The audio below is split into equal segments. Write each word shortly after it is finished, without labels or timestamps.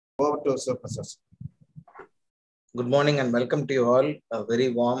Dr. Sivaprasath. Good morning and welcome to you all. A very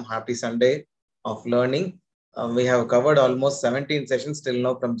warm, happy Sunday of learning. We have covered almost 17 sessions till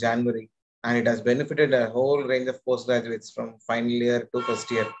now from January, and it has benefited a whole range of postgraduates from final year to first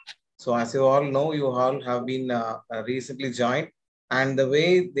year. So as you all know, you all have been recently joined, and the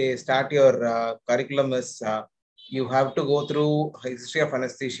way they start your curriculum is you have to go through history of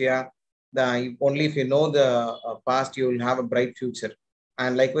anesthesia. Only if you know the past, you will have a bright future.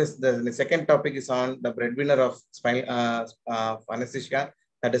 And likewise, the second topic is on the breadwinner of anesthesia,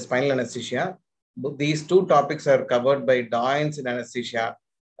 that is spinal anesthesia. These two topics are covered by doyens in anesthesia.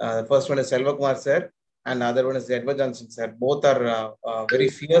 The first one is Selvakumar sir, and the other one is Edward Johnson sir. Both are very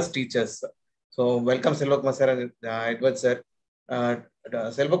fierce teachers. So welcome Selvakumar sir and Edward sir.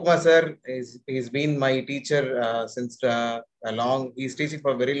 Selvakumar sir he's been my teacher since he's teaching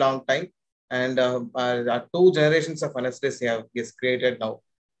for a very long time. And 2 generations of anesthesia is created now.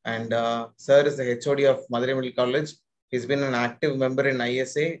 And sir is the HOD of Madurai Medical College. He's been an active member in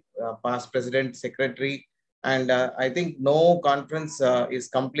ISA, past president, secretary. And I think no conference is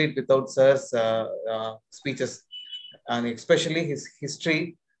complete without sir's speeches. And especially his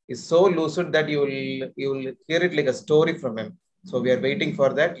history is so lucid that you will hear it like a story from him. So we are waiting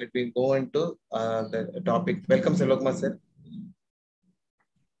for that. Let me go into the topic. Welcome, Selvakumar sir.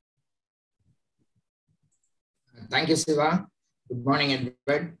 Thank you, Siva. Good morning,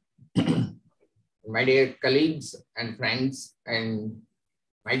 Edward. My dear colleagues and friends and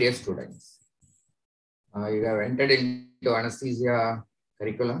my dear students. You have entered into anesthesia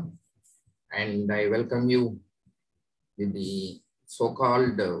curriculum, and I welcome you with the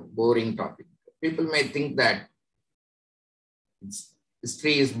so-called boring topic. People may think that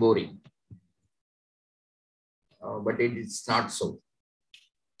history is boring, but it is not so.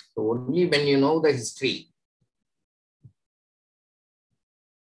 So only when you know the history,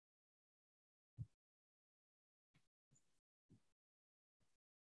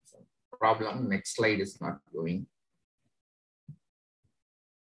 problem. Next slide is not going.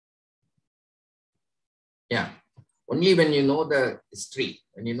 Yeah, only when you know the history,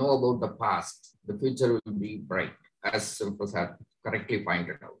 when you know about the past, the future will be bright, as Prasad correctly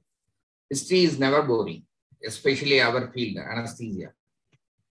pointed out. History is never boring, especially our field, anesthesia.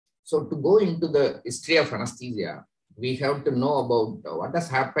 So to go into the history of anesthesia, we have to know about what has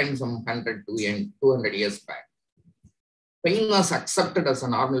happened some 100 to 200 years back. Pain was accepted as a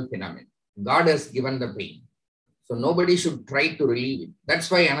normal phenomenon. God has given the pain. So nobody should try to relieve it.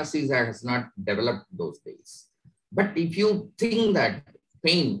 That's why anesthesia has not developed those days. But if you think that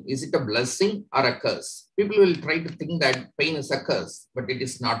pain, is it a blessing or a curse? People will try to think that pain is a curse, but it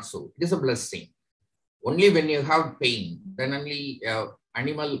is not so. It is a blessing. Only when you have pain, then only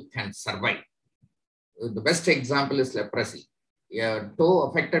animal can survive. The best example is leprosy. A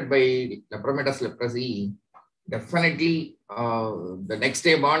toe affected by lepromatous leprosy, definitely the next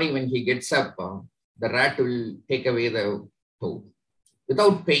day morning when he gets up, the rat will take away the toe.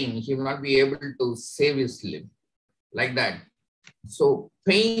 Without pain, he will not be able to save his limb like that. So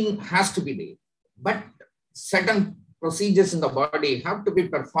pain has to be there, but certain procedures in the body have to be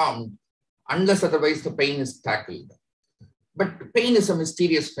performed unless otherwise the pain is tackled. But pain is a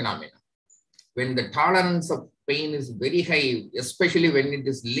mysterious phenomenon. When the tolerance of pain is very high, especially when it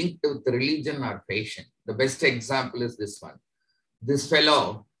is linked with religion or patient. The best example is this one. This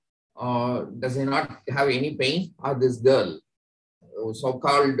fellow, does he not have any pain? Or this girl,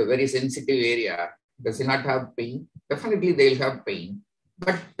 so-called very sensitive area, does he not have pain? Definitely they'll have pain,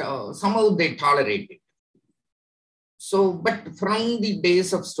 but somehow they tolerate it. So, but from the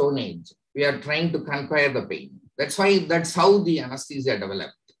days of Stone Age, we are trying to conquer the pain. That's how the anesthesia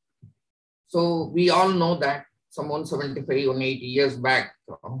developed. So we all know that some 175, 180 years back,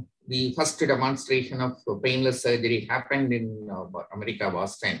 the first demonstration of painless surgery happened in America,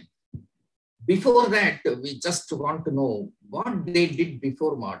 Boston. Before that, we just want to know what they did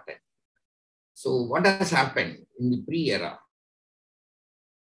before modern. So what has happened in the pre-era?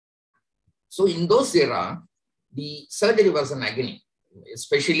 So in those era, the surgery was an agony.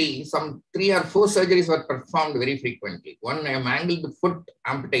 Especially some 3 or 4 surgeries were performed very frequently. One, a mangled foot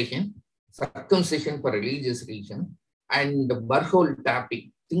amputation, circumcision for religious reason, and burhole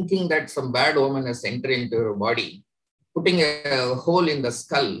tapping, thinking that some bad omen has entered into your body. Putting a hole in the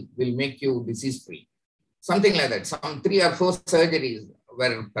skull will make you disease-free. Something like that. Some 3 or 4 surgeries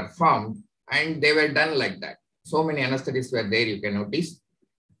were performed and they were done like that. So many anesthetists were there, you can notice.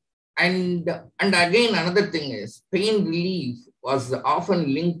 And again, another thing is pain relief was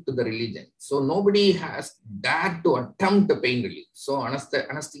often linked to the religion. So nobody has dared to attempt the pain relief. So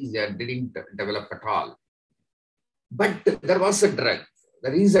anesthesia didn't develop at all. But there was a drug.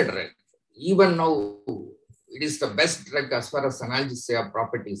 there is a drug. Even now, it is the best drug as far as analgesia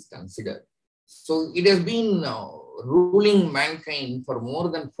property is considered. So it has been ruling mankind for more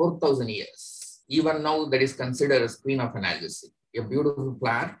than 4,000 years. Even now, that is considered as queen of analgesic. A beautiful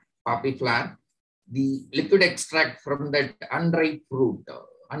flower, poppy flower. The liquid extract from that unripe fruit,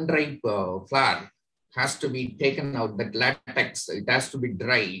 unripe flower has to be taken out. That latex, it has to be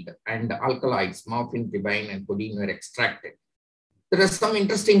dried, and alkaloids, morphine, thibine, and codeine were extracted. There is some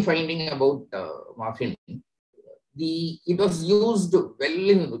interesting finding about morphine. It was used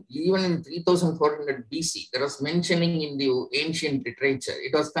well even in 3400 BC. There was mentioning in the ancient literature.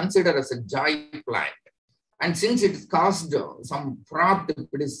 It was considered as a joy plant. And since it caused some froth, it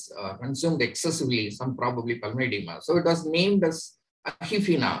is consumed excessively, some probably pulmonary edema. So it was named as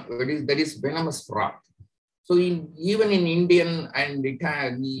Ahifina, that is venomous froth. So even in Indian and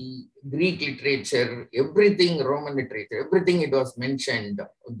the Greek literature, everything, Roman literature, everything it was mentioned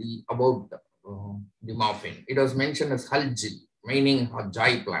about the morphine. It was mentioned as halgil, meaning a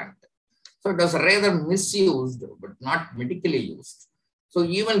joy plant. So it was rather misused, but not medically used. So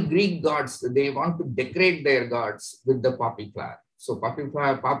even Greek gods, they want to decorate their gods with the poppy flower. So poppy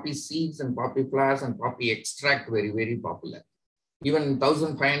flower, poppy seeds and poppy flowers and poppy extract very, very popular. Even in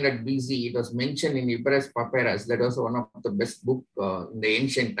 1500 BC, it was mentioned in Iber's Papyrus. That was one of the best books in the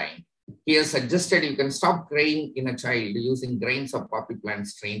ancient time. He has suggested you can stop crying in a child using grains of poppy plant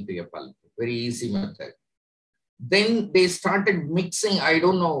strained to a pulp. Very easy method. Then they started mixing, I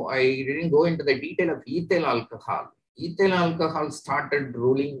don't know, I didn't go into the detail of ethyl alcohol. Ethyl alcohol started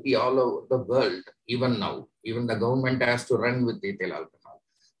ruling all over the world, even now. Even the government has to run with ethyl alcohol.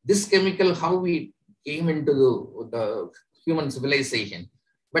 This chemical, how it came into the human civilization,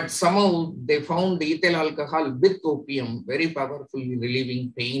 but somehow they found ethyl alcohol with opium very powerful in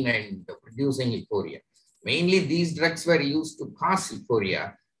relieving pain and producing euphoria. Mainly these drugs were used to cause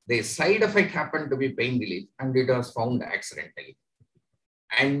euphoria. The side effect happened to be pain relief, and it was found accidentally.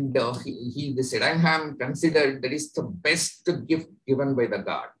 And this Edenham considered that is the best gift given by the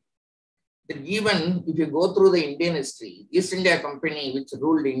god. That even if you go through the Indian history, East India Company, which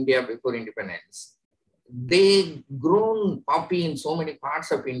ruled India before independence, they grown poppy in so many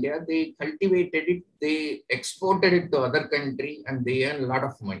parts of India. They cultivated it, they exported it to other country, and they earned a lot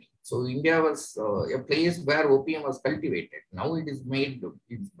of money. So India was a place where opium was cultivated. Now it is made,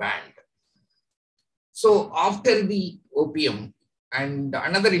 it's banned. So after the opium, and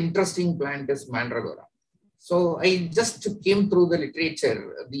another interesting plant is mandragora. So I just came through the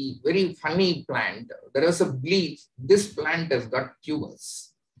literature, the very funny plant. There was a belief this plant has got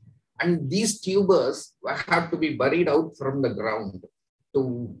tubers. And these tubers have to be buried out from the ground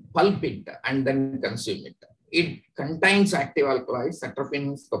to pulp it and then consume it. It contains active alkaloids,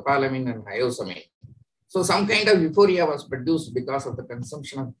 atropine, scopolamine, and hyoscine. So some kind of euphoria was produced because of the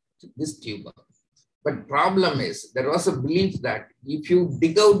consumption of this tuber. But problem is, there was a belief that if you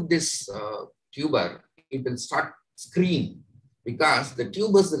dig out this tuber, it will start scream because the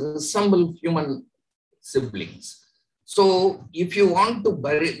tubers resemble human siblings. So if you want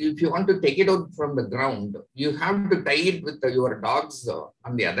to take it out from the ground, you have to tie it with your dogs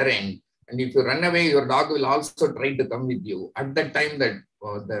on the other end. And if you run away, your dog will also try to come with you. At that time, that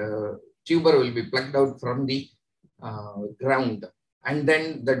the tuber will be plucked out from the ground. And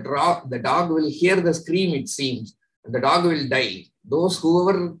then the dog will hear the scream, it seems, and the dog will die.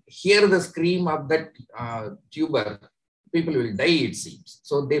 Whoever hear the scream of that tuber, people will die, it seems.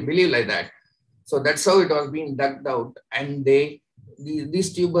 So they believe like that. So that's how it was being dug out. And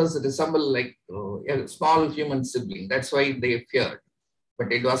these tubers resemble like a small human sibling. That's why they feared.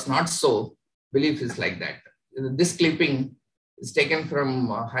 But it was not so. Belief is like that. This clipping is taken from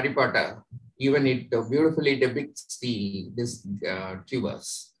Harry Potter. Even it beautifully depicts these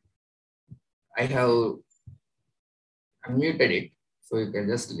tubers. I have unmuted it, so you can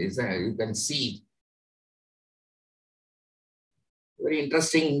just listen. You can see. Very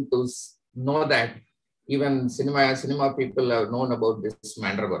interesting to know that even cinema people have known about this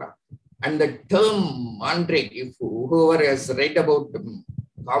mandragora. And the term mandrake, if whoever has read about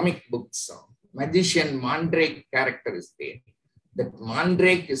comic books, magician mandrake character is there. That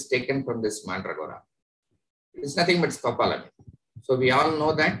mandrake is taken from this mandragora. It's nothing but scopolamine. So we all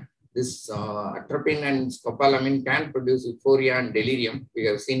know that this atropine and scopolamine can produce euphoria and delirium. We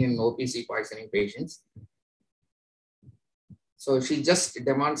have seen in OPC poisoning patients. So she just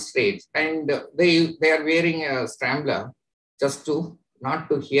demonstrates, and they are wearing a scrambler just to not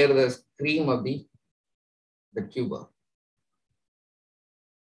to hear the scream of the tuber.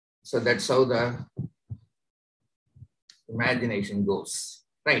 So that's how the imagination goes.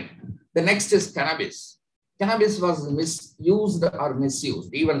 Right. The next is cannabis. cannabis was misused or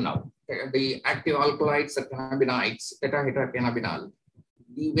misused even now. The active alkaloids, the cannabinoids, tetrahydrocannabinol,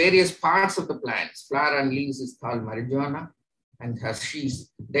 the various parts of the plants, flower and leaves is called marijuana and hashish.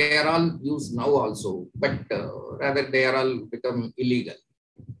 They are all used now also, but rather they are all become illegal.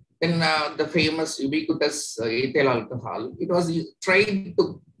 Then the famous ubiquitous ethyl alcohol, it was tried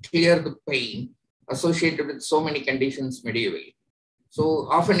to clear the pain associated with so many conditions medievally. So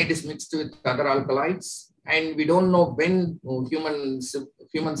often it is mixed with other alkaloids, and we don't know when human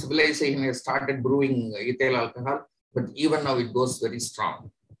civilization has started brewing ethyl alcohol, but even now it goes very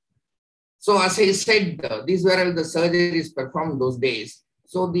strong. So as I said, these were all the surgeries performed those days.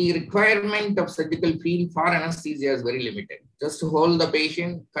 So the requirement of surgical field for anesthesia is very limited. Just to hold the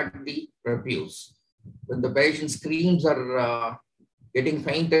patient, cut the prepuce. When the patient screams or getting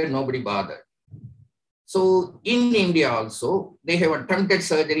fainted, nobody bothered. So in India also, they have attempted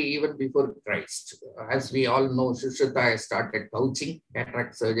surgery even before Christ. As we all know, Shushruta started couching,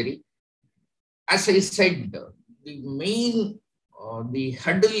 cataract surgery. As I said, the main the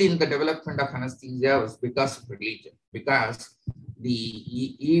hurdle in the development of anesthesia was because of religion, because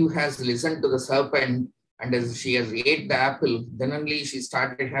Eve has listened to the serpent, and as she has ate the apple, then only she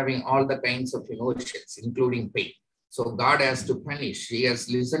started having all the kinds of emotions, including pain. So God has to punish. She has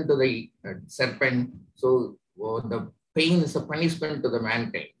listened to the serpent. So the pain is a punishment to the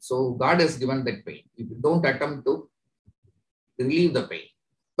mankind. So God has given that pain. If you don't attempt to relieve the pain.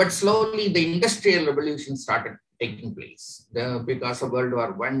 But slowly the Industrial Revolution started taking place because of World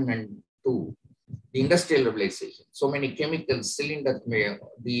War I and II. The industrial revolution, so many chemicals, cylinders,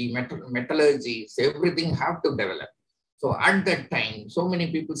 the metallurgy, so everything have to develop. So at that time, so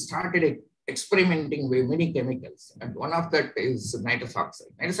many people started experimenting with many chemicals. And one of that is nitrous oxide.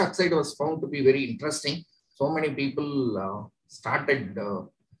 Nitrous oxide was found to be very interesting. So many people started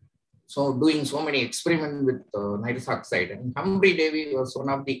doing so many experiments with nitrous oxide. And Humphrey Davy was one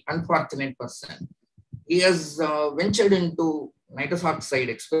of the unfortunate person. He has ventured into nitrous oxide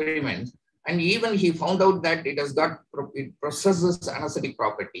experiments, and even he found out that it possesses anesthetic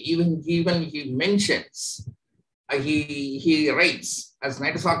property. Even he mentions, he writes, as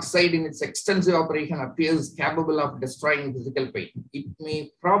nitrous oxide in its extensive operation appears capable of destroying physical pain. It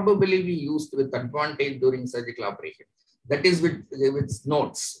may probably be used with advantage during surgical operation. That is with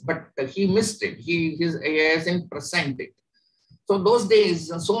notes, but he missed it. He hasn't presented it. So those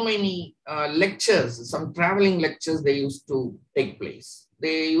days, so many lectures, some traveling lectures, they used to take place.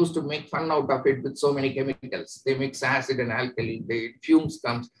 They used to make fun out of it with so many chemicals. They mix acid and alkali, the fumes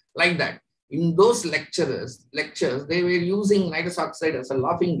comes like that. In those lectures, they were using nitrous oxide as a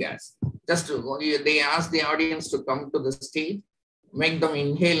laughing gas. They asked the audience to come to the stage, make them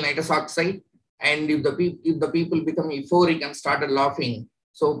inhale nitrous oxide, and if the people become euphoric and started laughing,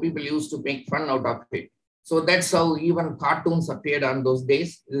 so people used to make fun out of it. So that's how even cartoons appeared on those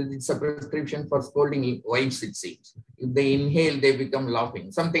days. It's a prescription for scolding wives, it seems. If they inhale, they become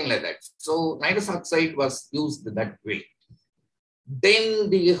laughing, something like that. So nitrous oxide was used that way.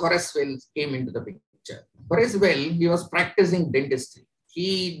 Then the Horace Wells came into the picture. Horace Wells, he was practicing dentistry.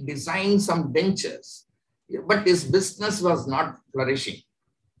 He designed some dentures, but his business was not flourishing.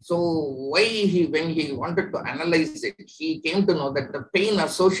 So when he wanted to analyze it, he came to know that the pain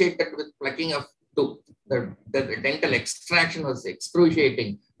associated with plucking of tooth, the dental extraction was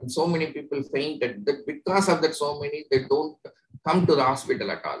excruciating, and so many people fainted that because of that, so many, they don't come to the hospital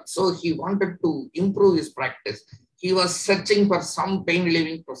at all. So he wanted to improve his practice. He was searching for some pain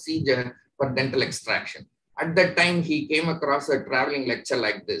relieving procedure for dental extraction. At that time, he came across a traveling lecture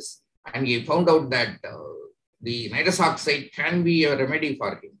like this, and he found out that the nitrous oxide can be a remedy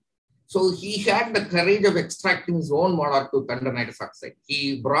for him. So he had the courage of extracting his own molar tooth under nitrous oxide.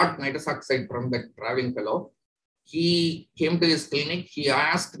 He brought nitrous oxide from that traveling fellow. He came to his clinic. He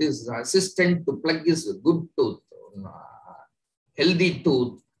asked his assistant to plug his good tooth, healthy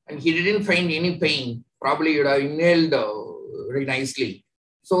tooth, and he didn't find any pain. Probably he would have inhaled very nicely.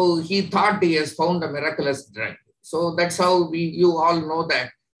 So he thought he has found a miraculous drug. So that's how you all know that.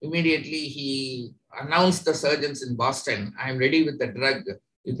 Immediately he announced the surgeons in Boston, I am ready with the drug.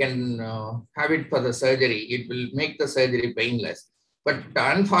 You can have it for the surgery. It will make the surgery painless. But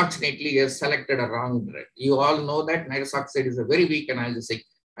unfortunately, he has selected a wrong drug. You all know that nitrous oxide is a very weak analgesic,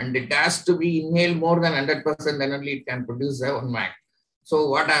 and it has to be inhaled more than 100%, then only it can produce a 1 MAC. So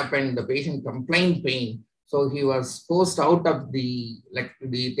what happened? The patient complained pain. So he was forced out of the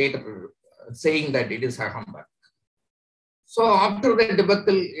theater, saying that it is a humbug. So after the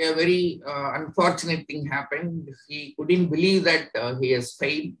debacle, a very unfortunate thing happened. He couldn't believe that he has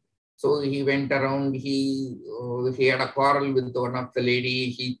failed. So he went around, he had a quarrel with one of the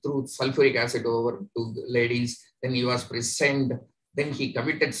lady, he threw sulfuric acid over to the ladies, then he was present, then he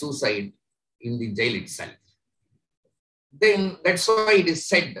committed suicide in the jail itself. Then that's why it is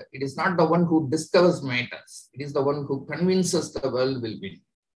said, it is not the one who discovers matters, it is the one who convinces the world will win.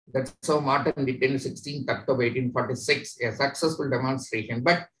 That's how Martin did in 16th October 1846, a successful demonstration,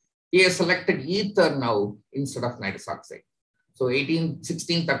 but he has selected ether now instead of nitrous oxide. So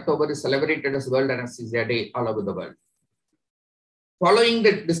 16th October is celebrated as World Anesthesia Day all over the world. Following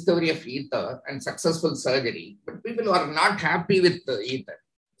the discovery of ether and successful surgery, but people are not happy with the ether.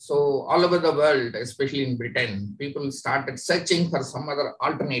 So all over the world, especially in Britain, people started searching for some other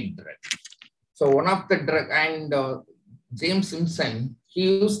alternate drug. So one of the drug, and James Simpson,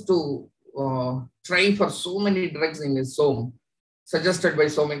 he used to try for so many drugs in his home, suggested by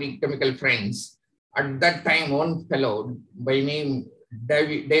so many chemical friends. At that time, one fellow by name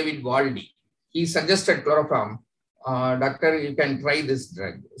David Waldy, he suggested chloroform. Doctor, you can try this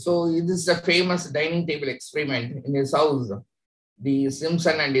drug. So this is a famous dining table experiment in his house. The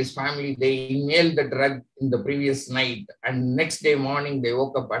Simpson and his family, they inhaled the drug in the previous night, and next day morning, they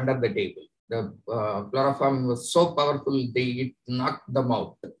woke up under the table. The chloroform was so powerful, it knocked them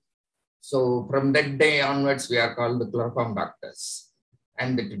out. So from that day onwards, we are called the chloroform doctors.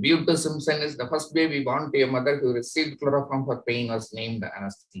 And the tribute to Simpson is the first baby born to a mother who received chloroform for pain was named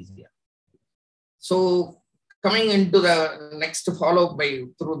anesthesia. So coming into the next follow-up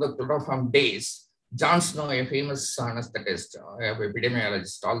through the chloroform days, John Snow, a famous anesthetist,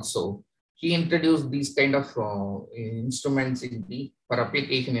 epidemiologist also, he introduced these kind of instruments for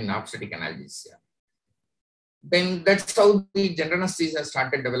application in obstetric analgesia. Then that's how the general anesthesia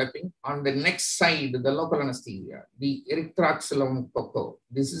started developing. On the next side, the local anesthesia, the Erythroxylum coco.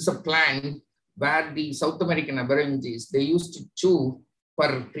 This is a plant where the South American Aborigines, they used to chew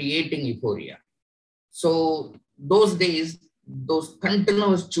for creating euphoria. So those days, those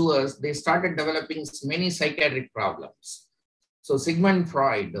continuous chewers, they started developing many psychiatric problems. So Sigmund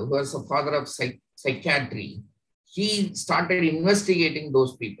Freud, who was a father of psychiatry, he started investigating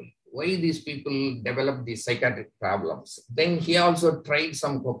those people, why these people develop these psychiatric problems. Then he also tried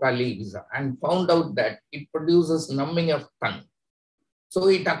some coca leaves and found out that it produces numbing of tongue. So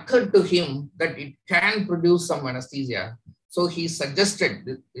it occurred to him that it can produce some anesthesia. So he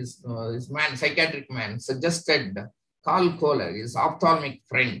suggested, his psychiatric man suggested Carl Kohler, his ophthalmic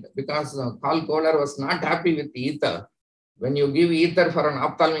friend, because Carl Kohler was not happy with ether. When you give ether for an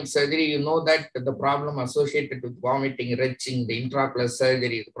ophthalmic surgery, you know that the problem associated with vomiting, retching, the intraocular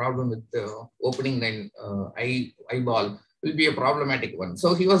surgery, the problem with opening the eyeball will be a problematic one.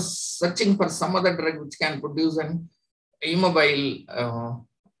 So he was searching for some other drug which can produce an immobile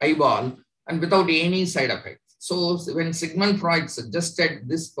eyeball and without any side effects. So when Sigmund Freud suggested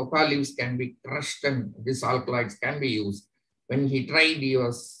this coca leaves can be crushed and these alkaloids can be used, when he tried, he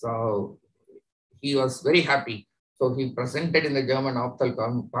was very happy. So he presented in the German Opthal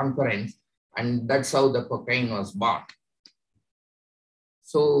conference, and that's how the cocaine was born.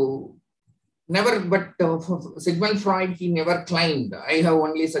 So Sigmund Freud, he never claimed, I have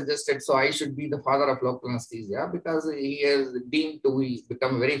only suggested, so I should be the father of local anesthesia, because he is deemed to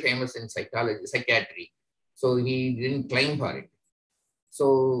become very famous in psychiatry. So he didn't claim for it.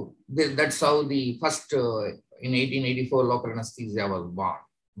 So that's how the first, in 1884, local anesthesia was born.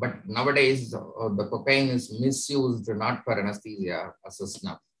 But nowadays, the cocaine is misused not for anesthesia as a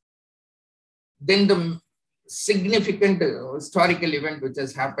snuff. Then the significant historical event which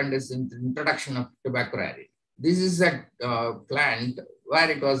has happened is in the introduction of tobacco rare. This is a plant where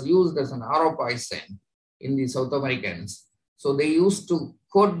it was used as an arrow poison in the South Americans. So they used to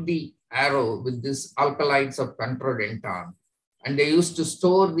coat the arrow with this alkaloids of controdenton, and they used to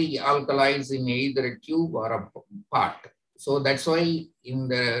store the alkaloids in either a tube or a pot. So that's why in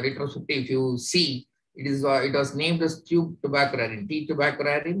the retrospective, if you see, it was named as tube tobacco rare, tea tobacco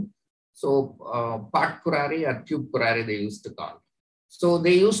rare. So pot curare or tube curare they used to call. So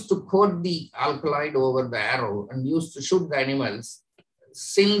they used to coat the alkaloid over the arrow and used to shoot the animals.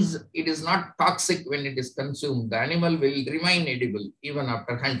 Since it is not toxic when it is consumed, the animal will remain edible even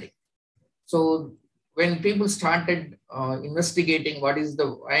after hunting. So when people started investigating what is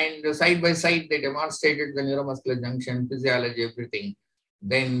and side by side, they demonstrated the neuromuscular junction, physiology, everything.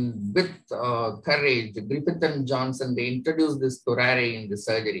 Then with courage, Griffith and Johnson, they introduced this curare in the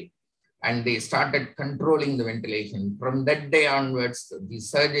surgery, and they started controlling the ventilation. From that day onwards, the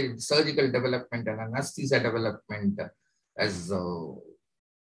surgical development and anesthesia development has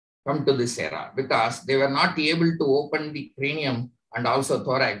come to this era, because they were not able to open the cranium and also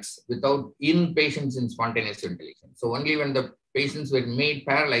thorax without in patients in spontaneous ventilation. So only when the patients were made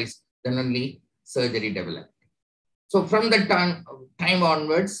paralyzed, Then only surgery developed. So from that time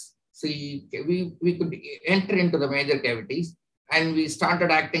onwards, see, we could enter into the major cavities, and we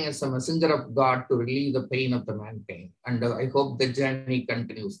started acting as a messenger of God to relieve the pain of the mankind. And I hope the journey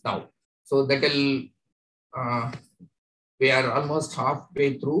continues now. So that will, we are almost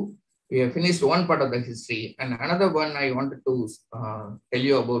halfway through. We have finished one part of the history, and another one I wanted to tell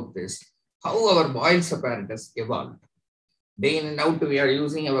you about this, how our Boyle's apparatus evolved. Day in and out, we are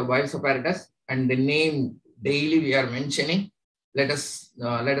using our Boyle's apparatus, and the name daily we are mentioning. Let us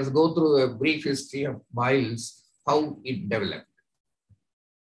go through a brief history of Boyle's, how it developed.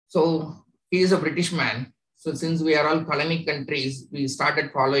 So he is a British man. So since we are all colonic countries, we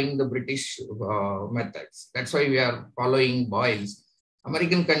started following the British methods. That's why we are following Boyle's.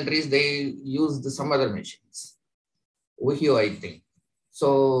 American countries, they used some other machines. Ohio, I think.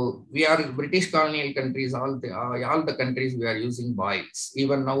 So we are British colonial countries, all the countries we are using Boyle's.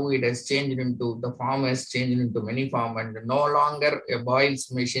 Even now it has changed into, the form has changed into many form, and no longer a Boyle's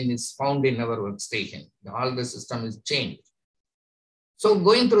machine is found in our workstation. All the system is changed. So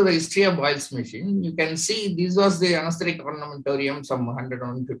going through the history of Boyle's machine, you can see this was the anesthetic ornamentorium some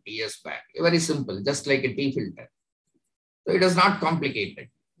 150 years back. Very simple, just like a tea filter. So it is not complicated.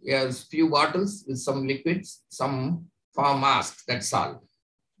 It has few bottles with some liquids, some for masks, that's all.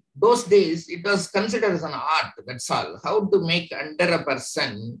 Those days, it was considered as an art, that's all. How to make under a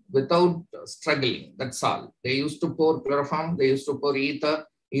person without struggling, that's all. They used to pour chloroform, they used to pour ether,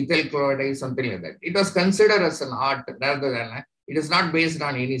 ethyl chloride, something like that. It was considered as an art rather than it is not based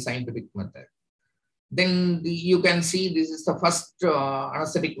on any scientific method. Then you can see this is the first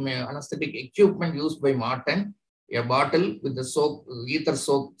anesthetic equipment used by Martin, a bottle with the ether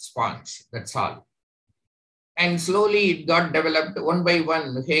soaked sponge, that's all. And slowly it got developed one by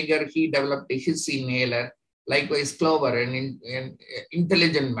one. Hager, he developed his inhaler. Likewise, Clover, an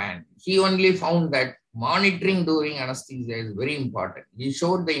intelligent man. He only found that monitoring during anesthesia is very important. He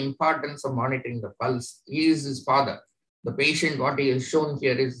showed the importance of monitoring the pulse. He is his father. The patient, what he has shown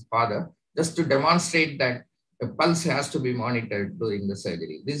here is his father, just to demonstrate that the pulse has to be monitored during the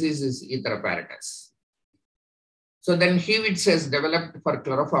surgery. This is his ether apparatus. So then Hewitt has developed for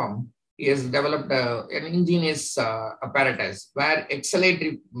chloroform. He has developed an ingenious apparatus where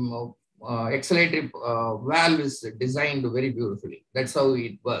exhalatory valve is designed very beautifully. That's how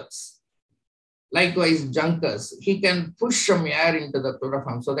it works. Likewise, Junkers, he can push some air into the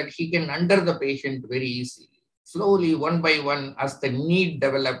chloroform so that he can under the patient very easily. Slowly, one by one, as the need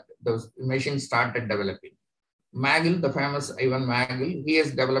developed, those machines started developing. Magel, the famous Ivan Magel, he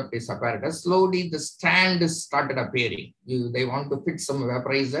has developed his apparatus. Slowly, the stand started appearing. They want to fit some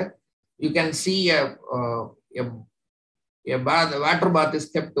vaporizer. You can see a water bath is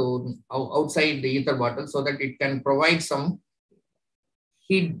kept outside the ether bottle so that it can provide some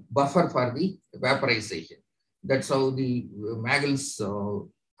heat buffer for the vaporization. That's how the Magel's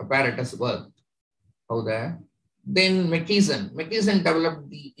apparatus worked. Then McKesson developed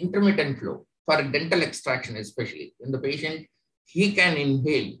the intermittent flow for dental extraction, especially when the patient, he can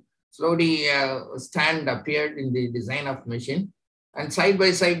inhale. Slowly, stand appeared in the design of machine. And side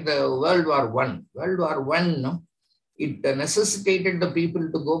by side, the World War I, it necessitated the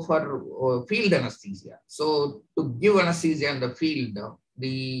people to go for field anesthesia. So to give anesthesia in the field,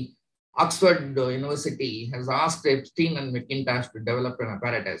 the Oxford University has asked Epstein and McIntosh to develop an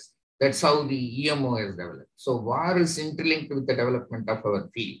apparatus. That's how the EMO is developed. So war is interlinked with the development of our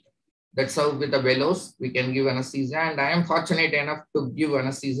field. That's how with the bellows, we can give anesthesia. And I am fortunate enough to give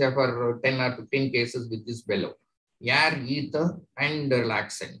anesthesia for 10 or 15 cases with this bellow. Air, ether, and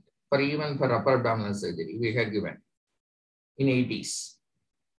relaxant. Even for upper abdominal surgery, we have given in 80s.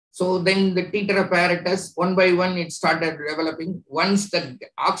 So then the teeter apparatus, one by one, it started developing. Once the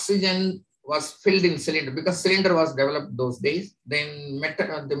oxygen was filled in cylinder, because cylinder was developed those days, then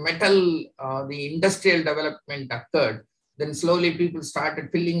the industrial development occurred. Then slowly people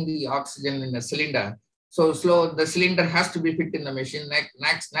started filling the oxygen in a cylinder. So the cylinder has to be fit in the machine.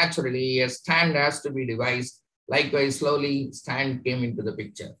 Naturally, a stand has to be devised. Likewise, slowly stand came into the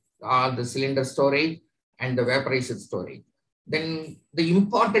picture. The cylinder storage and the vaporization storage. Then the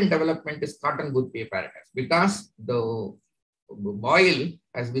important development is cotton good pea apparatus, because the Boyle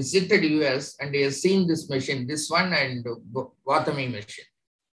has visited US and he has seen this machine, this one and Watami machine.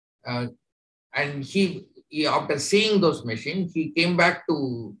 And he after seeing those machines, he came back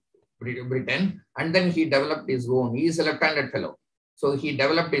to Britain and then he developed his own. He is a left-handed fellow. So he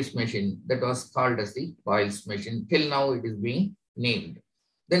developed his machine that was called as the Boyle's machine. Till now it is being named.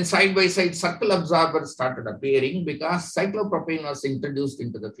 Then side by side circle absorbers started appearing because cyclopropane was introduced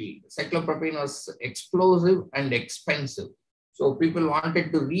into the field. Cyclopropane was explosive and expensive. So people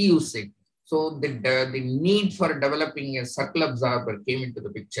wanted to reuse it. So the need for developing a circle absorber came into the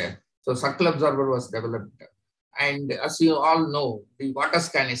picture. So circle absorber was developed. And as you all know, the water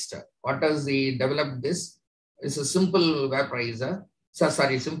canister, what does the develop this? It's a simple vaporizer,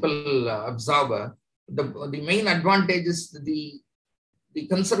 simple absorber. The main advantage is the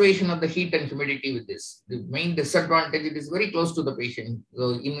conservation of the heat and humidity with this. The main disadvantage, it is very close to the patient,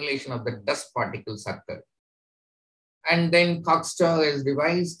 the inhalation of the dust particles occur. And then Coxter is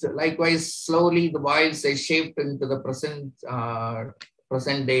devised. Likewise, slowly the vials are shaped into the present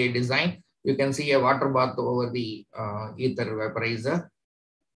day design. You can see a water bath over the ether vaporizer.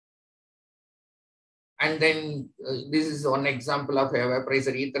 And then this is one example of a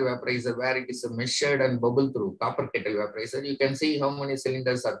vaporizer, ether vaporizer, where it is a measured and bubble through copper kettle vaporizer. You can see how many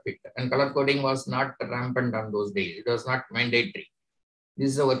cylinders are fit. And color coding was not rampant on those days. It was not mandatory.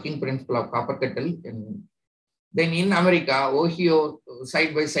 This is a working principle of copper kettle. And then in America, Ohio,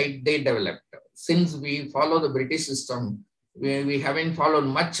 side by side, they developed. Since we follow the British system, we haven't followed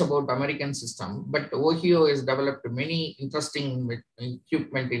much about American system, but Ohio has developed many interesting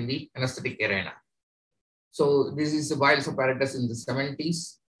equipment in the anesthetic arena. So this is the vials apparatus in the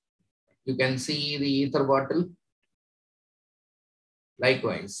 70s. You can see the ether bottle.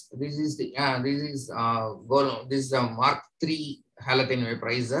 Likewise, this is the this is a Mark III halogen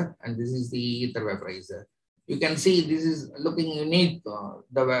vaporizer, and this is the ether vaporizer. You can see this is looking unique.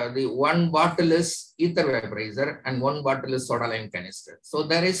 The one bottle is ether vaporizer and one bottle is soda lime canister. So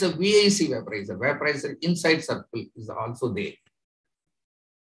there is a VIC vaporizer. Vaporizer inside circle is also there.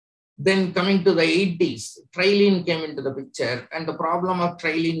 Then coming to the 80s, trilene came into the picture, and the problem of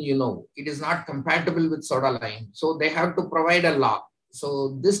trilene, you know, it is not compatible with soda lime. So they have to provide a lock.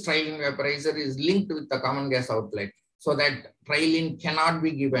 So this trilene vaporizer is linked with the common gas outlet, so that trilene cannot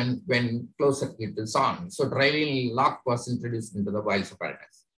be given when closed circuit is on. So trilene lock was introduced into the vials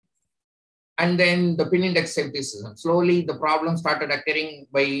apparatus. And then the pin index safety system. Slowly the problem started occurring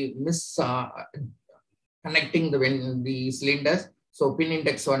by connecting the cylinders. So pin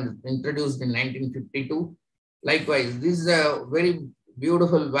index was introduced in 1952. Likewise, this is a very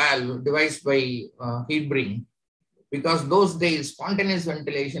beautiful valve devised by Heatbring, because those days spontaneous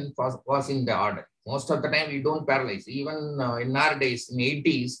ventilation was in the order. Most of the time we don't paralyze. Even in our days, in the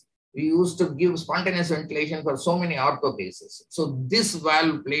 80s, we used to give spontaneous ventilation for so many ortho cases. So this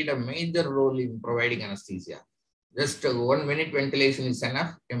valve played a major role in providing anesthesia. Just 1 minute ventilation is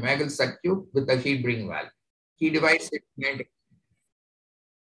enough, a Magel circuit with a Heatbring valve. He devised it,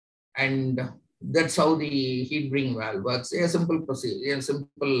 and that's how the Heatbring valve works. A simple procedure, a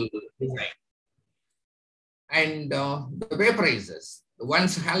simple design. And the vaporizers,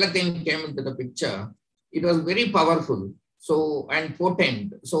 once halogen came into the picture, it was very powerful, so and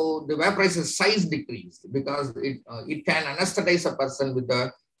potent. So the vaporizer size decreased because it can anesthetize a person with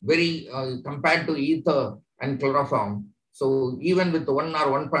a very compared to ether and chloroform. So even with 1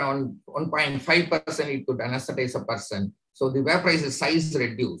 or 1.5%, it could anesthetize a person. So the vaporizer size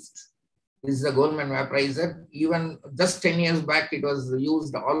reduced. This is a Goldman vaporizer. Even just 10 years back, it was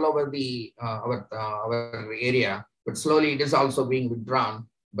used all over the our area, but slowly it is also being withdrawn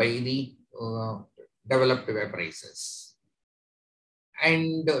by the developed vaporizers.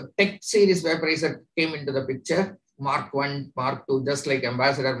 And Tech series vaporizer came into the picture. Mark 1, Mark 2, just like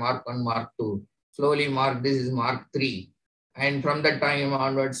Ambassador Mark 1, Mark 2. Slowly this is Mark 3. And from that time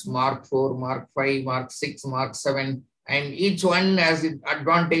onwards, Mark 4, Mark 5, Mark 6, Mark 7. And each one has its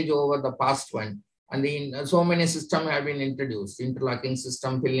advantage over the past one. And so many systems have been introduced, interlocking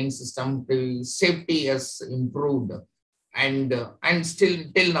system, filling system, the safety has improved. And still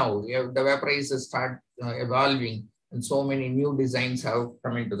till now, the vaporizers start evolving, and so many new designs have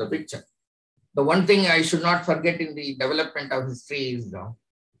come into the picture. The one thing I should not forget in the development of history is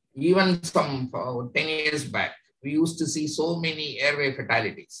even some 10 years back, we used to see so many airway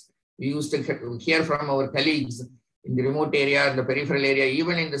fatalities. We used to hear from our colleagues in the remote area, the peripheral area,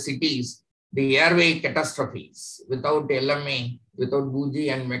 even in the cities, the airway catastrophes without LMA, without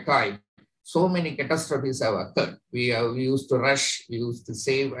Buji and McCoy, so many catastrophes have occurred. We used to rush, we used to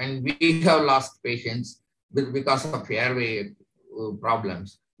save, and we have lost patients because of airway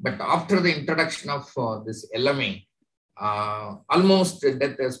problems. But after the introduction of this LMA, almost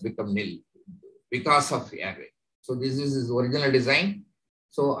death has become nil because of airway. So this is his original design.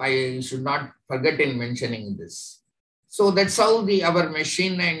 So I should not forget in mentioning this. So that's how our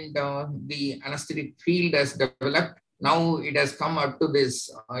machine and the anesthetic field has developed. Now it has come up to this.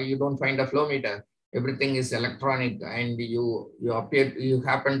 You don't find a flow meter. Everything is electronic, and you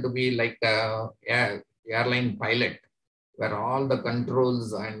happen to be like a airline pilot, where all the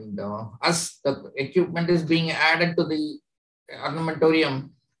controls and as the equipment is being added to the armamentarium,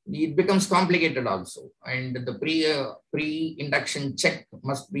 it becomes complicated also. And the pre-induction check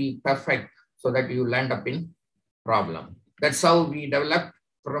must be perfect so that you land up in problem. That's how we developed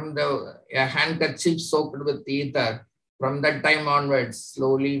from the handkerchief soaked with ether. From that time onwards,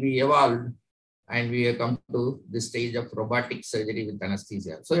 slowly we evolved and we have come to the stage of robotic surgery with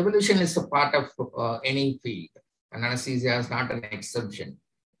anesthesia. So evolution is a part of any field, and anesthesia is not an exception.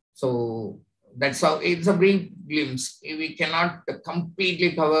 So that's how it's a brief glimpse. We cannot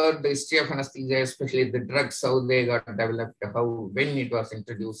completely cover the history of anesthesia, especially the drugs, how they got developed, when it was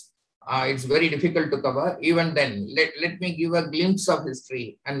introduced. It's very difficult to cover. Even then, let me give a glimpse of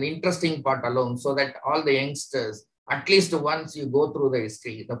history and the interesting part alone, so that all the youngsters, at least once you go through the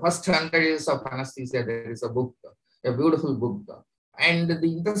history, the first 100 years of anesthesia, there is a book, a beautiful book. And the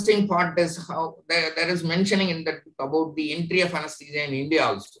interesting part is how there is mentioning in that book about the entry of anesthesia in India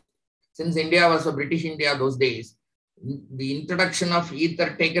also. Since India was a British India those days, the introduction of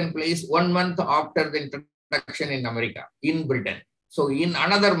ether taken place 1 month after the introduction in America, in Britain. So in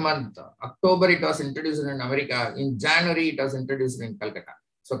another month, October, it was introduced in America. In January, it was introduced in Calcutta.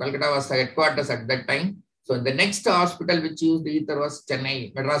 So Calcutta was the headquarters at that time. So the next hospital which used ether was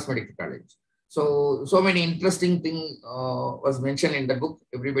Chennai, Madras Medical College. So many interesting things was mentioned in the book.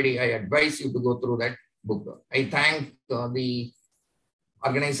 Everybody, I advise you to go through that book. I thank the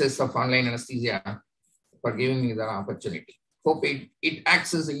organizers of online anesthesia for giving me the opportunity. Hope it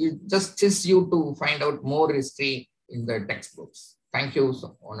acts as just you to find out more history in the textbooks. Thank you,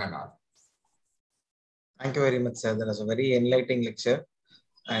 one and all. Thank you very much, sir. That was a very enlightening lecture.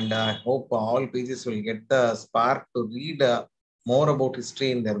 And I hope all PGs will get the spark to read more about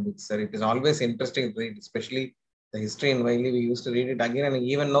history in their books, sir. It is always interesting to read, especially the history in Wiley. We used to read it again, and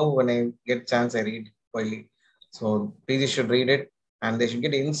even now when I get chance, I read Wiley. So PGs should read it, and they should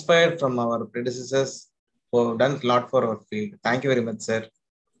get inspired from our predecessors who have done a lot for our field. Thank you very much, sir.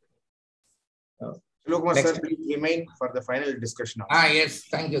 Sivakumar sir, please remain for the final discussion. Yes,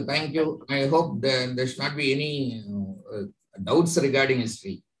 thank you. I hope there should not be any doubts regarding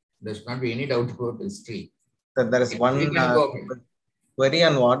history. There should not be any doubt about history. There is one query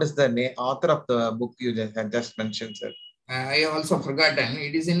on what is the author of the book you just mentioned, sir. I also forgotten.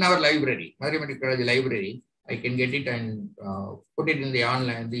 It is in our library, Madurai Medical College library. I can get it and put it in the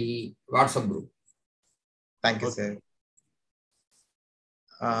online, the WhatsApp group. Thank you, sir.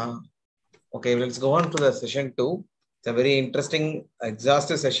 Okay, let's go on to the session 2. It's a very interesting,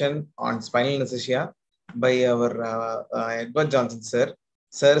 exhaustive session on spinal anesthesia by our Edward Johnson, sir.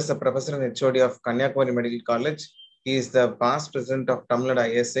 Sir is a professor and HOD of Kanyakumari Medical College. He is the past president of Tamil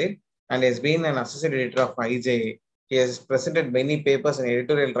Nadu ISA and has been an associate editor of IJA. He has presented many papers and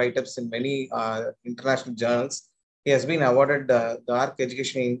editorial write-ups in many international journals. He has been awarded the ARC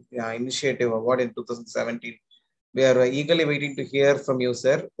Education Initiative Award in 2017. We are eagerly waiting to hear from you,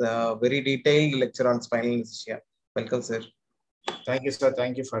 sir. Very detailed lecture on spinal anesthesia. Welcome, sir. Thank you, sir.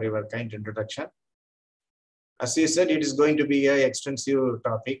 Thank you for your kind introduction. As you said, it is going to be an extensive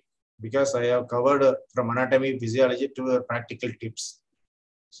topic because I have covered from anatomy, physiology to practical tips.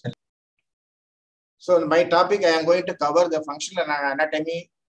 So in my topic, I am going to cover the functional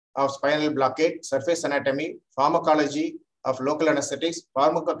anatomy of spinal blockade, surface anatomy, pharmacology of local anesthetics,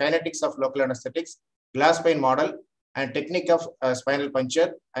 pharmacokinetics of local anesthetics, glass spine model, and technique of spinal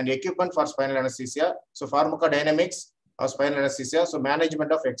puncture, and equipment for spinal anesthesia. So pharmacodynamics of spinal anesthesia, so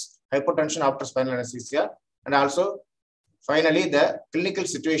management of hypotension after spinal anesthesia, and also finally the clinical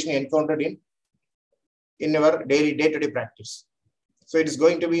situation encountered in our daily day-to-day practice. So it is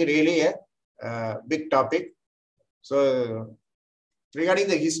going to be really a big topic. So regarding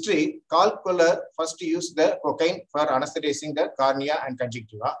the history, Carl Kohler first used the cocaine for anesthetizing the cornea and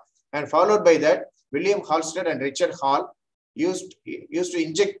conjunctiva, and followed by that, William Halsted and Richard Hall used to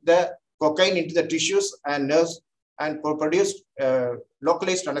inject the cocaine into the tissues and nerves and produced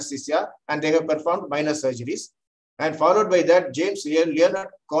localized anesthesia, and they have performed minor surgeries. And followed by that, James Leonard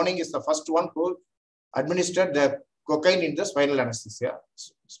Koning is the first one who administered the cocaine in the spinal anesthesia,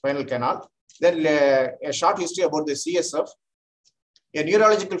 spinal canal. Then a short history about the CSF. A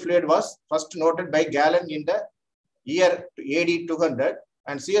neurological fluid was first noted by Galen in the year AD 200,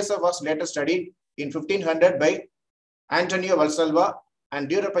 and CSF was later studied in 1500 by Antonio Valsalva, and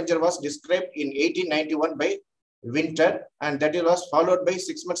dura puncture was described in 1891 by Winter, and that was followed by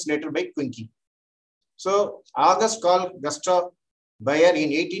 6 months later by Quincke. So August Carl Gustav Bayer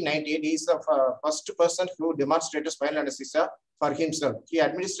in 1898 is the first person who demonstrated spinal anesthesia for himself. He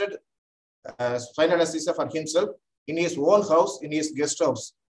administered spinal anesthesia for himself in his own house, in his guest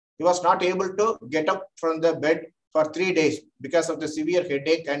house. He was not able to get up from the bed for 3 days because of the severe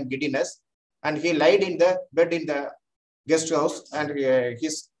headache and giddiness. And he lied in the bed in the guest house, and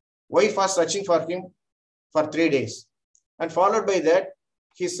his wife was searching for him for 3 days. And followed by that,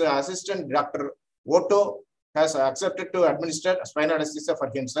 his assistant, Dr. Otto, has accepted to administer spinal anesthesia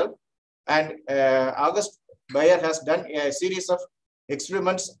for himself. And August Bayer has done a series of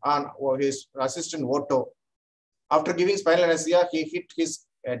experiments on his assistant Otto. After giving spinal anesthesia, he hit his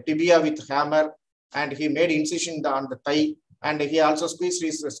tibia with hammer, and he made incision on the thigh, and he also squeezed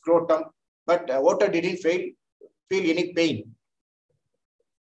his scrotum. But Otto didn't feel any pain.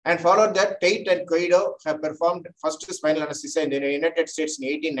 And followed that, Tate and Coido have performed first spinal anesthesia in the United States in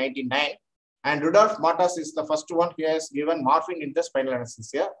 1899. And Rudolf Matas is the first one who has given morphine in the spinal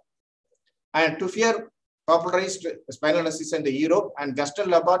anesthesia. And Tuffier popularized spinal anesthesia in the Europe, and Gaston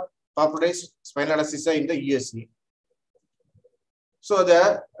Labat popularized spinal anesthesia in the USA. So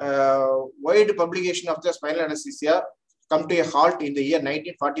the wide publication of the spinal anesthesia come to a halt in the year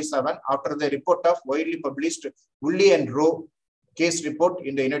 1947 after the report of widely published Woolley and Rowe case report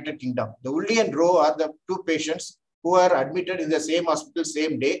in the United Kingdom. The Woolley and Rowe are the two patients who are admitted in the same hospital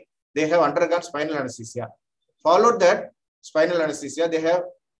same day. They have undergone spinal anesthesia. Followed that spinal anesthesia, they have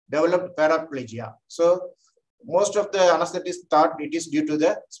developed paraplegia. So most of the anesthetists thought it is due to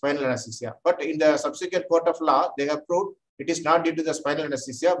the spinal anesthesia. But in the subsequent court of law, they have proved it is not due to the spinal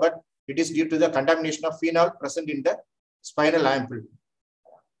anesthesia, but it is due to the contamination of phenol present in the spinal ampoule.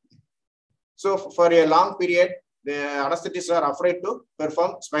 So for a long period, the anesthetists are afraid to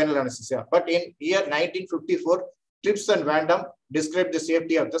perform spinal anesthesia. But in year 1954, Trips and Van Dam described the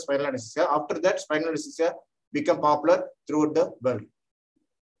safety of the spinal anesthesia. After that, spinal anesthesia became popular throughout the world.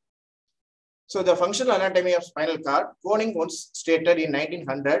 So the functional anatomy of spinal cord, Koning once stated in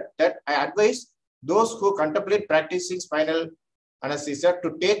 1900 that I advise those who contemplate practicing spinal anesthesia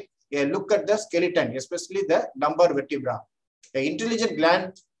to take a look at the skeleton, especially the lumbar vertebra. The intelligent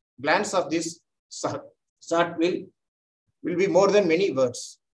glance of this sort will be more than many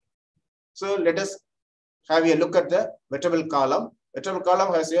words. So let us have a look at the vertebral column. Vertebral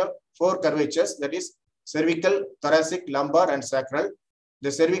column has 4 curvatures, that is cervical, thoracic, lumbar, and sacral.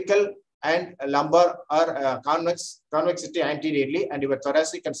 The cervical and lumbar are convexity anteriorly, and your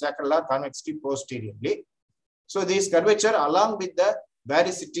thoracic and sacral are convexity posteriorly. So these curvature, along with the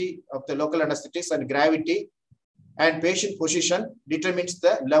varicity of the local anesthetics and gravity and patient position, determines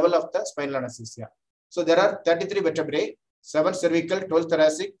the level of the spinal anesthesia. So there are 33 vertebrae, 7 cervical, 12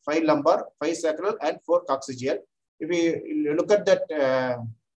 thoracic, 5 lumbar, 5 sacral, and 4 coccygeal. If we look at that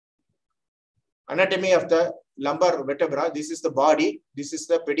anatomy of the lumbar vertebra, this is the body, this is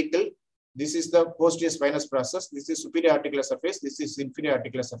the pedicle, this is the posterior spinous process, this is superior articular surface, this is inferior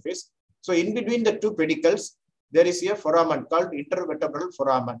articular surface. So in between the two pedicles, there is a foramen called intervertebral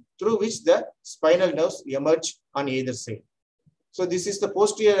foramen, through which the spinal nerves emerge on either side. So this is the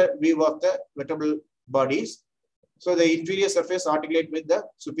posterior view of the vertebral bodies. So the inferior surface articulate with the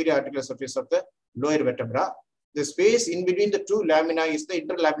superior articular surface of the lower vertebra. The space in between the two lamina is the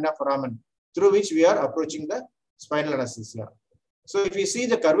interlaminar foramen, through which we are approaching the spinal anesthesia. So if you see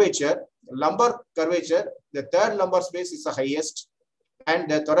the curvature, lumbar curvature, the 3rd lumbar space is the highest, and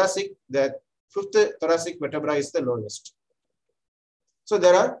the thoracic, the 5th thoracic vertebra is the lowest. So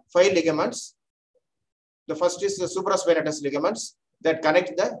there are 5 ligaments. The first is the supraspinatus ligaments that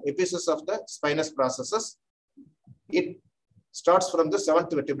connect the epiphysis of the spinous processes. It starts from the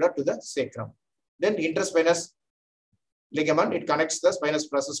 7th vertebra to the sacrum. Then interspinous ligament, it connects the spinous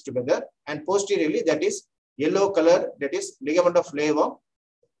process together, and posteriorly, that is yellow color, that is ligament of flavum.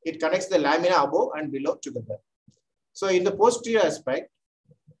 It connects the lamina above and below together. So in the posterior aspect,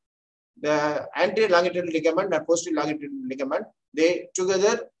 the anterior longitudinal ligament and posterior longitudinal ligament, they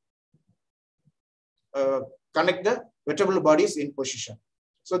together connect the vertebral bodies in position.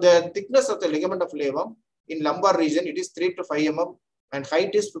 So the thickness of the ligament of flavum in lumbar region, it is 3 to 5 mm, and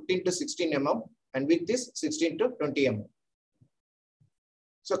height is 15 to 16 mm, and width is 16 to 20 mm.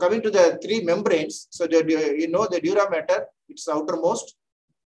 So coming to the 3 membranes, so you know the dura mater, it's outermost.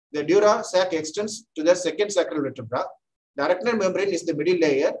 The dura sac extends to the 2nd sacral vertebra. The arachnoid membrane is the middle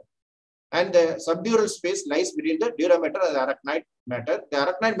layer, and the subdural space lies between the dura mater and the arachnoid mater. The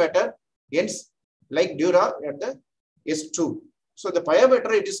arachnoid mater ends like dura at the S2. So the pia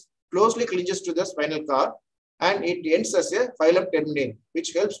mater, it is closely clinches to the spinal cord, and it ends as a phylum terminale,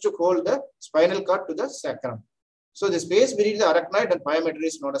 which helps to hold the spinal cord to the sacrum. So the space between the arachnoid and pia mater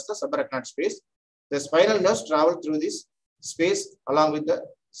is known as the subarachnoid space. The spinal nerves travel through this space along with the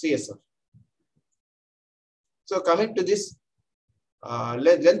CSF. So coming to this,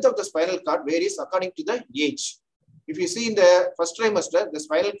 length of the spinal cord varies according to the age. If you see in the first trimester, the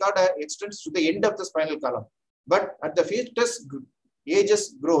spinal cord extends to the end of the spinal column. But at the fetus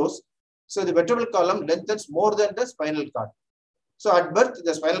ages grows, So the vertebral column lengthens more than the spinal cord. So at birth,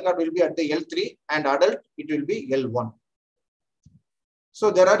 the spinal cord will be at the L3 and adult, it will be L1. So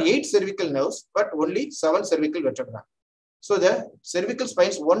there are 8 cervical nerves, but only 7 cervical vertebrae. So the cervical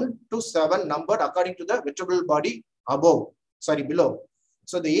spines 1 to 7 numbered according to the vertebral body below.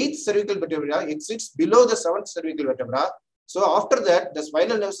 So the 8th cervical vertebra exits below the 7th cervical vertebra. So after that, the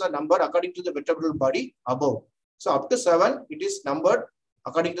spinal nerves are numbered according to the vertebral body above. So up to 7, it is numbered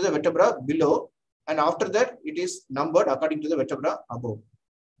according to the vertebra below. And after that, it is numbered according to the vertebra above.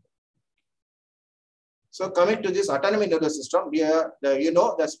 So coming to this autonomic nervous system,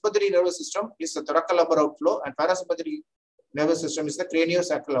 the sympathetic nervous system is the thoracolumbar outflow and parasympathetic nervous system is the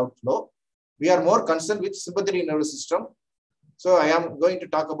craniosacral outflow. We are more concerned with sympathetic nervous system. So I am going to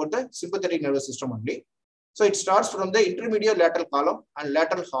talk about the sympathetic nervous system only. So it starts from the intermediate lateral column and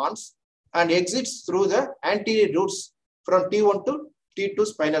lateral horns and exits through the anterior roots from T1 to T2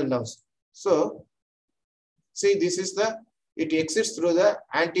 spinal nerves. So see, this is it exits through the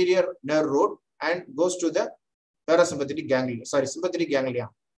anterior nerve root and goes to the parasympathetic ganglia, sympathetic ganglia.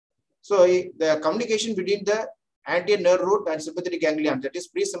 So the communication between the anterior nerve root and sympathetic ganglion, that is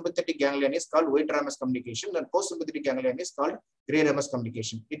pre-sympathetic ganglion, is called white ramus communication, and post-sympathetic ganglion is called gray ramus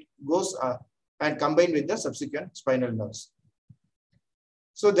communication. It goes and combined with the subsequent spinal nerves.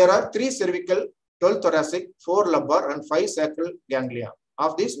 So there are 3 cervical, 12 thoracic, 4 lumbar, and 5 sacral ganglia.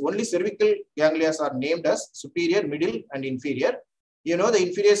 Of these, only cervical ganglia are named as superior, middle, and inferior. You know, the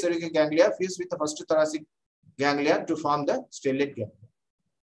inferior cervical ganglia fuse with the first thoracic ganglia to form the stellate ganglia.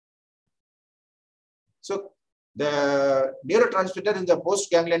 So the neurotransmitter in the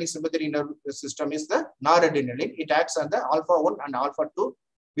postganglionic sympathetic nervous system is the noradrenaline. It acts on the alpha 1 and alpha 2,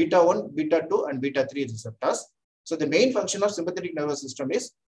 beta 1, beta 2, and beta 3 receptors. So the main function of sympathetic nervous system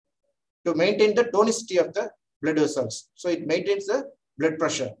is to maintain the tonicity of the blood vessels. So it maintains the blood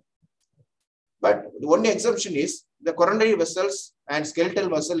pressure. But the only exemption is the coronary vessels and skeletal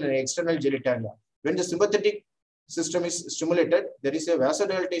muscle and external genitalia. When the sympathetic system is stimulated, there is a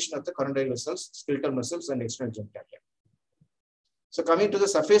vasodilatation of the coronary vessels, skeletal muscles, and external genitalia. So coming to the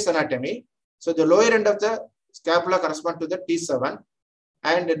surface anatomy, so the lower end of the scapula corresponds to the T7,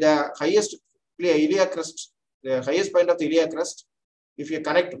 and the highest iliac crest, the highest point of the iliac crest, if you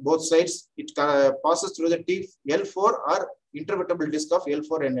connect both sides, it passes through the L4 or intervertebral disc of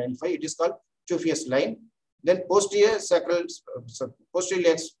L4 and L5. It is called Tophius line. Then posterior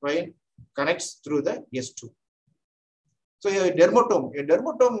iliac spine connects through the S2. So a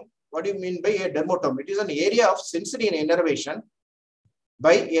dermatome, what do you mean by a dermatome? It is an area of sensory innervation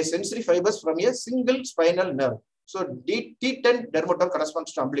by a sensory fibers from a single spinal nerve. So T10 dermatome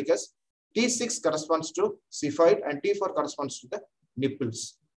corresponds to umbilicus, T6 corresponds to xiphoid, and T4 corresponds to the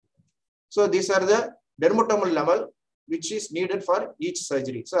nipples. So these are the dermatomal level which is needed for each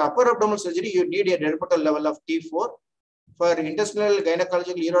surgery. So upper abdominal surgery, you need a dermatomal level of T4. For intestinal,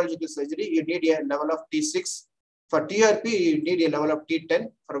 gynecological, urological surgery, you need a level of T6. For TRP, you need a level of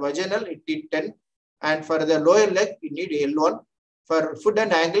T10. For vaginal, T10. And for the lower leg, you need L1. For foot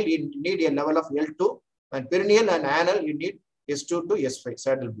and ankle, you need a level of L2. And perineal and anal, you need S2 to S5,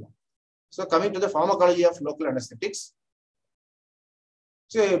 saddle block. So coming to the pharmacology of local anesthetics.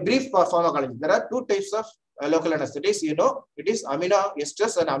 So a brief pharmacology. There are 2 types of local anesthetics. You know, it is amino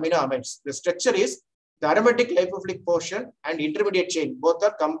esters and amino amides. The structure is the aromatic lipophilic portion and intermediate chain. Both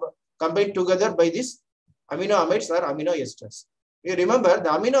are combined together by this amino amides or amino esters. You remember the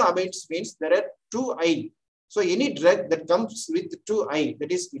amino amides means there are 2 I. So any drug that comes with 2 I,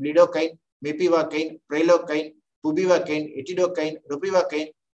 that is lidocaine, mepivacaine, prilocaine, bupivacaine, etidocaine, ropivacaine,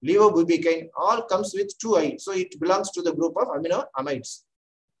 levobubicaine, all comes with 2 I. So it belongs to the group of amino amides.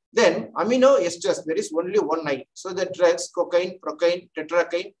 Then amino esters, there is only 1 I. So the drugs cocaine, procaine,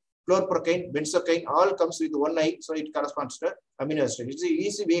 tetracaine, chlorprocaine, benzocaine, all comes with 1 I. So it corresponds to amino ester. It's an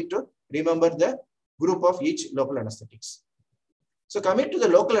easy way to remember the group of each local anesthetics. So coming to the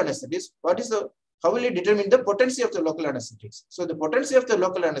local anesthetics, how will you determine the potency of the local anesthetics? So the potency of the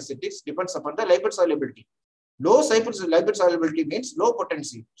local anesthetics depends upon the lipid solubility. Low lipid solubility means low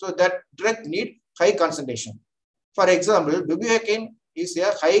potency. So that drug need high concentration. For example, bupivacaine is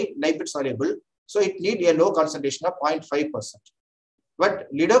a high lipid soluble, so it needs a low concentration of 0.5%. But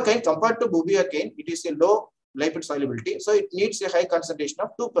lidocaine compared to bupivacaine, it is a low lipid solubility, so it needs a high concentration of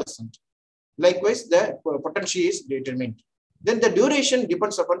 2%. Likewise, the potency is determined. Then the duration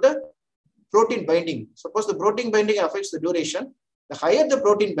depends upon the protein binding. Suppose the protein binding affects the duration. The higher the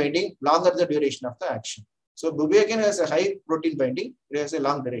protein binding, longer the duration of the action. So bupivacaine has a high protein binding, it has a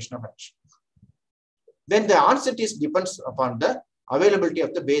long duration of action. Then the onset depends upon the availability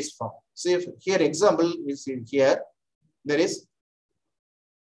of the base form. So if here example is here, there is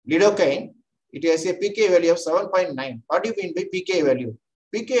lidocaine, it has a pK value of 7.9. What do you mean by pK value?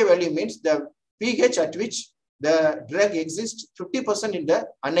 pK value means the pH at which the drug exists 50% in the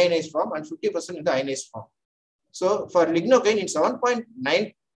unionized form and 50% in the ionized form. So for lignocaine in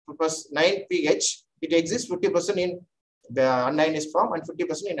 7.9 pH, it exists 50% in the unionized form and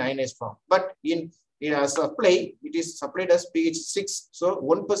 50% in ionized form. But in supply, it is supplied as pH 6. So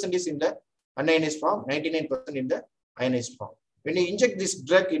 1% is in the unionized form, 99% in the ionized form. When you inject this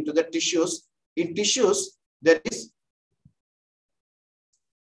drug into the tissues, in tissues, there is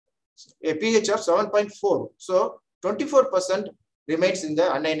a pH of 7.4. So 24% remains in the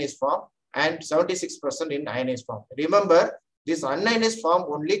unionized form and 76% in ionized form. Remember, this unionized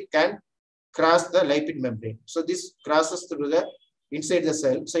form only can cross the lipid membrane. So this crosses through the inside the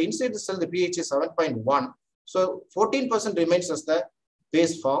cell. So inside the cell, the pH is 7.1. So 14% remains as the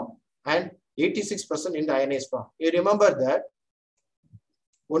base form and 86% in the ionized form. You remember that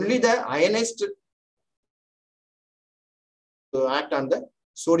only the ionized to act on the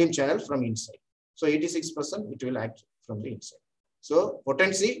sodium channel from inside. So 86% it will act from the inside. So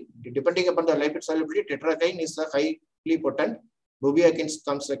potency, depending upon the lipid solubility, tetracaine is a highly potent. Bupivacaine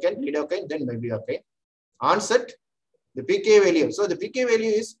comes second, lidocaine, then mebucaine. Onset, the pK value. So the pK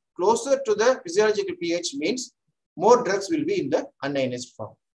value is closer to the physiological pH, means more drugs will be in the unionized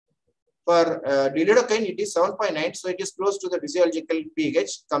form. For lidocaine, it is 7.9, so it is close to the physiological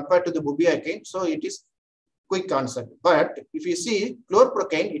pH compared to the bupivacaine, so it is quick onset. But if you see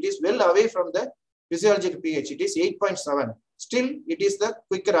chlorprocaine, it is well away from the physiological pH. It is 8.7. Still, it is the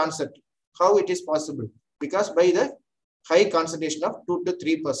quicker onset. How it is possible? Because by the high concentration of 2 to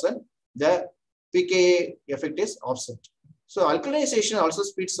 3%, the pK effect is offset. So alkalization also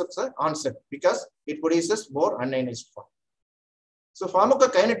speeds up the onset because it produces more unionized form. So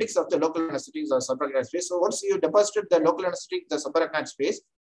pharmacokinetics of the local anesthetic or subarachnoid space. So once you deposited the local anesthetic, the subarachnoid space,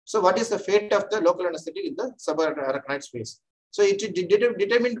 so what is the fate of the local anesthetic in the subarachnoid space? So it is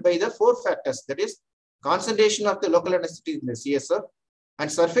determined by the 4 factors, that is concentration of the local anesthetic in the CSF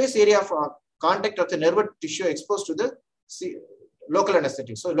and surface area of contact of the nerve tissue exposed to the local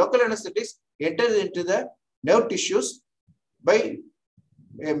anesthetic. So local anesthetics enters into the nerve tissues by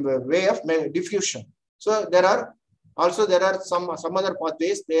way of diffusion. So there are some other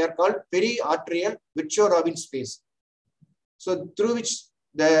pathways. They are called periarterial Virchow-Robin space. So through which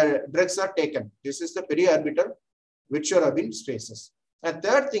the drugs are taken. This is the periorbital Virchow-Robin spaces. And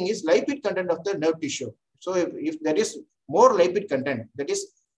third thing is lipid content of the nerve tissue. So if there is more lipid content, that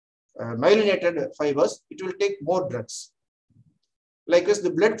is myelinated fibers, it will take more drugs. Likewise,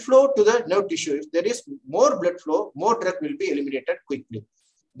 the blood flow to the nerve tissue. If there is more blood flow, more drug will be eliminated quickly.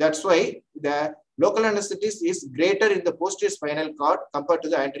 That's why the local anesthetic is greater in the posterior spinal cord compared to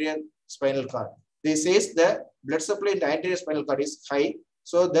the anterior spinal cord. They say the blood supply in the anterior spinal cord is high,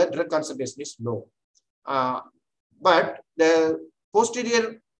 so the drug concentration is low. But the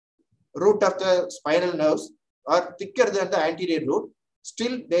posterior root of the spinal nerves are thicker than the anterior root.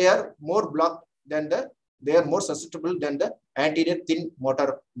 Still, they are more blocked than they are more susceptible than the anterior thin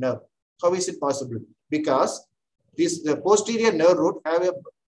motor nerve. How is it possible? Because the posterior nerve root have a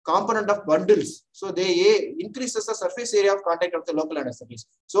component of bundles. So they increases the surface area of contact of the local anesthetics.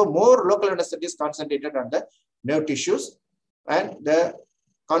 So more local anesthetics concentrated on the nerve tissues and the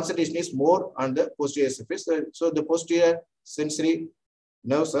concentration is more on the posterior surface. So the posterior sensory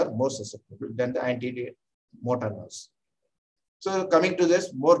nerves are more susceptible than the anterior motor nerves. So coming to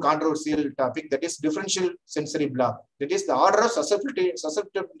this more controversial topic, that is differential sensory block. That is the order of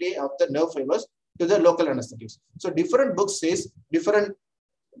susceptibility of the nerve fibers to the local anesthetics. So different books says different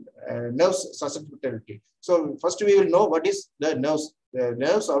nerve susceptibility. So first we will know what is the nerves. The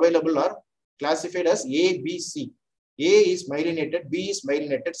nerves available are classified as A, B, C. A is myelinated, B is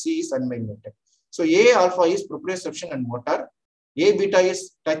myelinated, C is unmyelinated. So A alpha is proprioception and motor. A beta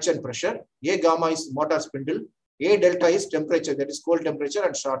is touch and pressure. A gamma is motor spindle. A delta is temperature, that is cold temperature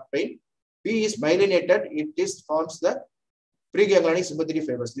and short pain. B is myelinated, it forms the preganglionic sympathetic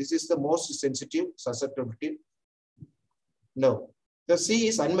fibers. This is the most sensitive susceptibility nerve. The C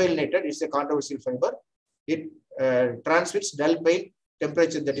is unmyelinated, it's a controversial fiber. It transmits dull pain,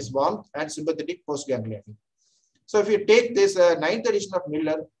 temperature, that is warmth, and sympathetic postganglionic. So if you take this 9th edition of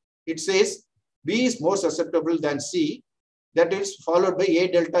Miller, it says B is more susceptible than C, that is followed by A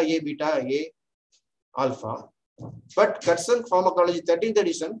delta, A beta, A alpha. But Kurtz's pharmacology 13th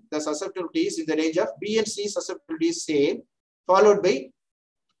edition, the susceptibility is in the range of B and C susceptibility is same, followed by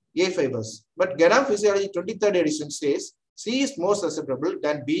A fibers. But Ganam physiology 23rd edition says C is more susceptible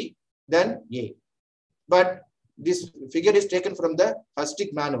than B than A. But this figure is taken from the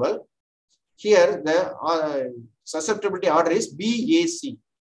Hustic manual. Here the susceptibility order is BAC.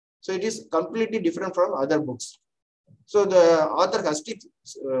 So it is completely different from other books. So the author Hustic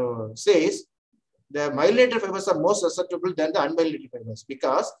says the myelinated fibers are more susceptible than the unmyelinated fibers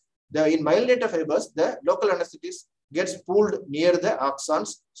because in myelinated fibers, the local anesthetic gets pulled near the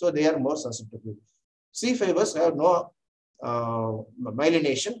axons, so they are more susceptible. C fibers have no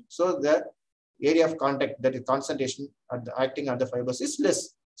myelination, so the area of contact, that is concentration acting on the fibers, is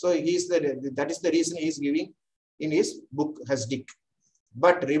less. So that is the reason he is giving in his book Hustic.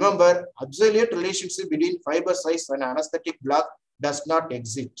 But remember, absolute relationship between fiber size and anesthetic block does not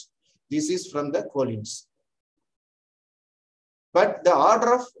exist. This is from the Collins. But the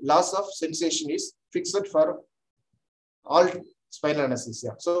order of loss of sensation is fixed for all spinal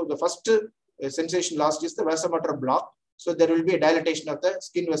anesthesia. So the first sensation lost is the vasomotor block. So there will be a dilatation of the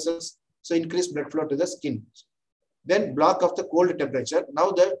skin vessels. So increased blood flow to the skin. Then block of the cold temperature.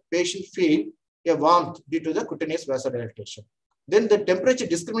 Now the patient feel a warmth due to the cutaneous vasodilatation. Then the temperature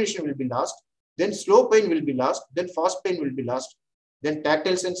discrimination will be lost. Then slow pain will be lost. Then fast pain will be lost. Then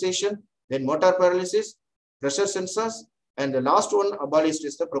tactile sensation. Then motor paralysis, pressure sensors. And the last one abolished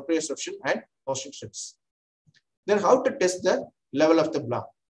is the proprioception and motion sense. Then how to test the level of the block?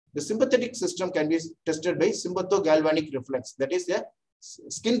 The sympathetic system can be tested by sympathogalvanic reflex. That is the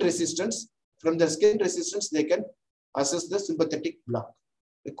skin resistance. From the skin resistance, they can assess the sympathetic block.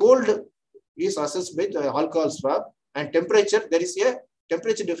 The cold is assessed by the alcohol swab, and temperature, there is a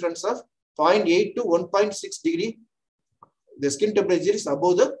temperature difference of 0.8 to 1.6 degree. The skin temperature is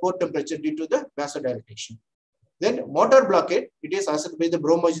above the core temperature due to the vasodilatation. Then motor blockade, it is assessed by the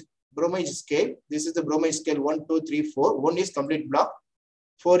Bromage scale. This is the Bromage scale 1, 2, 3, 4. 1 is complete block.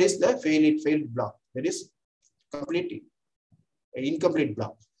 4 is the failed block. That is complete incomplete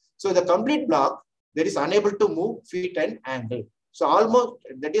block. So the complete block, there is unable to move feet and ankle. So almost,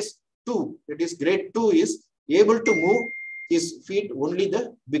 that is 2. That is grade 2 is able to move his feet only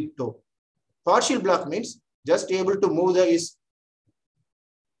the big toe. Partial block means just able to move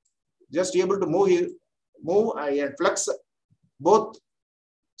and flex both.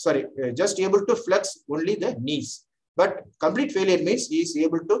 Sorry, just able to flex only the knees. But complete failure means he is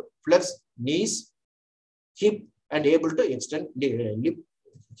able to flex knees, hip, and able to extend hip,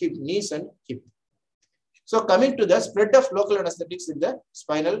 knees and hip. So coming to the spread of local anesthetics in the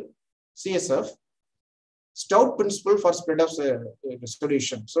spinal CSF, Stout principle for spread of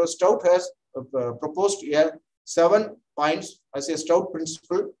solution. So Stout has proposed here 7 points as a Stout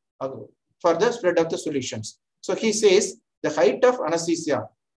principle for the spread of the solutions. So he says the height of anesthesia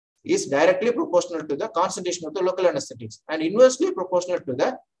is directly proportional to the concentration of the local anesthetics and inversely proportional to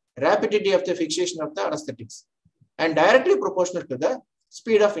the rapidity of the fixation of the anesthetics and directly proportional to the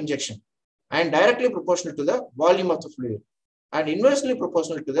speed of injection and directly proportional to the volume of the fluid and inversely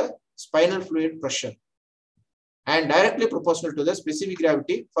proportional to the spinal fluid pressure and directly proportional to the specific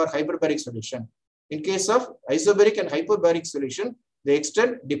gravity for hyperbaric solution. In case of isobaric and hyperbaric solution, the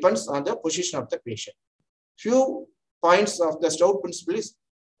extent depends on the position of the patient. Few points of the Stout principle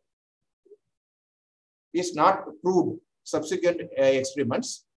is not proved subsequent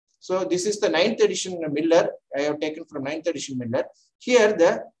experiments. So this is the 9th edition Miller. I have taken from 9th edition Miller. Here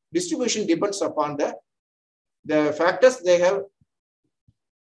the distribution depends upon the factors they have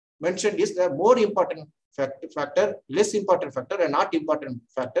mentioned is the more important factor, less important factor, and not important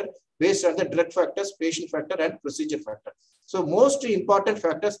factor based on the drug factors, patient factor, and procedure factor. So most important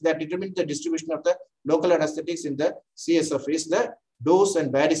factors that determine the distribution of the local anesthetics in the CSF is the dose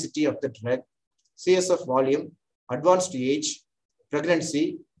and varicity of the drug, CSF volume, advanced age,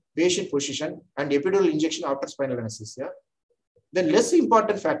 pregnancy, patient position, and epidural injection after spinal anesthesia. Then less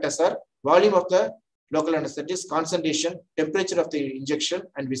important factors are volume of the local anesthetics, concentration, temperature of the injection,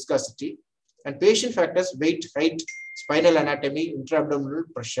 and viscosity. And patient factors, weight, height, spinal anatomy, intra-abdominal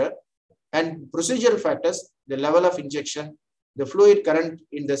pressure, and procedural factors, the level of injection, the fluid current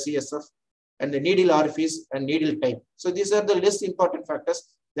in the CSF, and the needle orifice and needle type. So these are the less important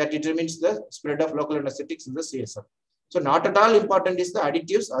factors that determines the spread of local anesthetics in the CSF. So not at all important is the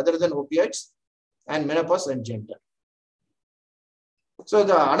additives other than opioids and menopause and gender. So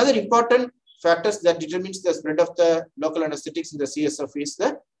the another important factors that determines the spread of the local anesthetics in the CSF is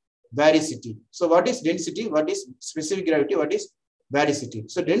the varicity. So what is density? What is specific gravity? What is varicity?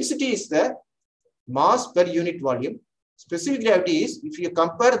 So density is the mass per unit volume. Specific gravity is if you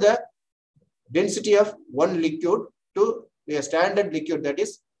compare the density of one liquid to a standard liquid, that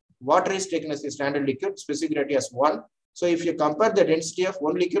is water is taken as a standard liquid, specific gravity as 1. So if you compare the density of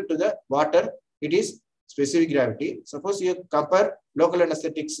one liquid to the water, it is specific gravity. Suppose you compare local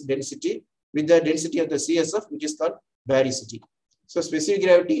anesthetics density with the density of the CSF, which is called varicity. So specific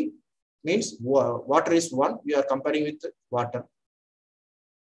gravity means water is 1, we are comparing with water.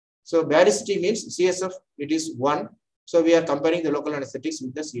 So baricity means CSF, it is 1. So we are comparing the local anesthetics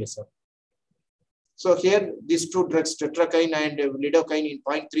with the CSF. So here these two drugs, tetracaine and lidocaine in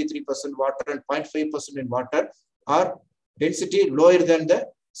 0.33% water and 0.5% in water are density lower than the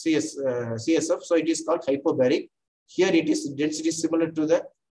CSF. So it is called hypobaric. Here it is density similar to the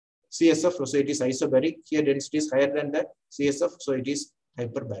CSF. So it is isobaric. Here density is higher than the CSF. So it is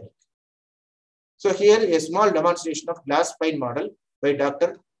hyperbaric. So here a small demonstration of glass spine model by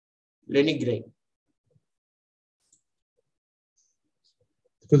Dr. Lenny.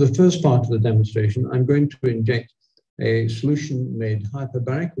 For the first part of the demonstration, I'm going to inject a solution made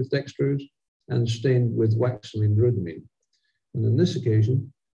hyperbaric with dextrose and stained with waxylene rhodamine. And on this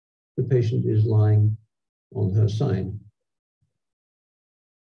occasion, the patient is lying on her side.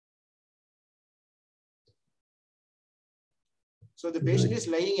 So the patient is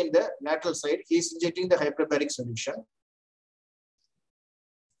lying in the lateral side. He is injecting the hyperbaric solution.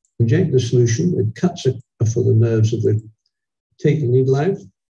 Inject the solution. It cuts it for the nerves of the. Take the needle out.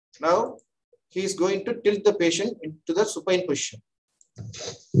 Now he is going to tilt the patient into the supine position.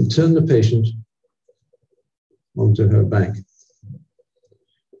 And turn the patient onto her back.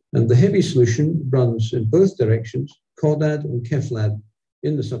 And the heavy solution runs in both directions, caudad and cephalad,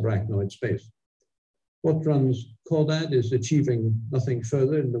 in the subarachnoid space. What runs caudad is achieving nothing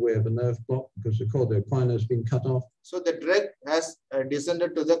further in the way of a nerve block because the caudal equina has been cut off. So the drug has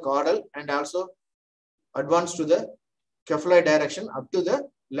descended to the caudal and also advanced to the cephalad direction up to the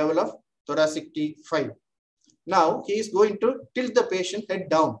level of thoracic T5. Now he is going to tilt the patient head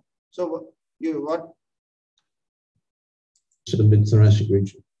down. So what? To the mid-thoracic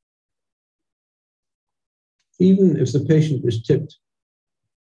region. Even if the patient is tipped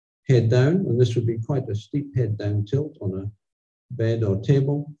head down, and this would be quite a steep head down tilt on a bed or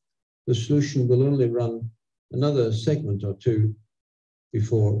table, the solution will only run another segment or two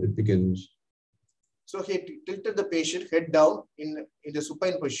before it begins. So he tilted the patient head down in the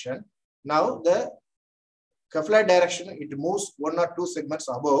supine position. Now the cephalad direction, it moves 1 or 2 segments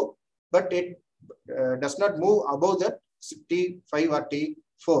above, but it does not move above the T5 or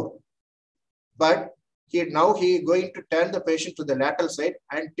T4. But now he is going to turn the patient to the lateral side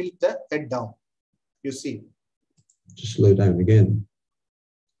and tilt the head down. You see. Just slow down again.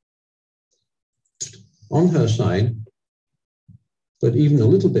 On her side, but even a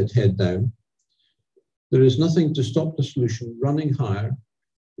little bit head down, there is nothing to stop the solution running higher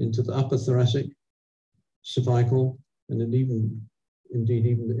into the upper thoracic, cervical, and indeed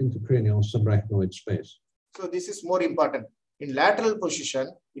even the intracranial subarachnoid space. So this is more important. In lateral position,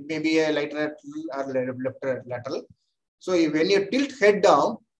 it may be a lateral or left lateral. So when you tilt head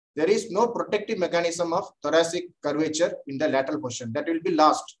down, there is no protective mechanism of thoracic curvature in the lateral position. That will be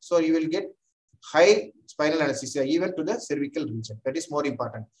lost. So you will get high spinal anesthesia even to the cervical region. That is more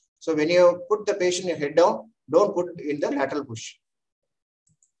important. So when you put the patient head down, don't put it in the lateral position.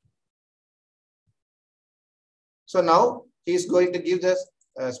 So now he is going to give the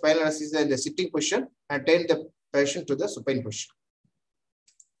spinal anesthesia in the sitting position and turn the patient to the supine position.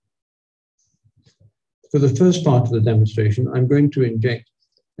 For the first part of the demonstration, I'm going to inject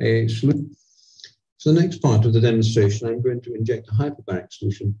a solution. For the next part of the demonstration, I'm going to inject a hyperbaric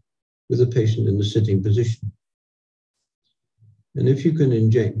solution with a patient in the sitting position. And if you can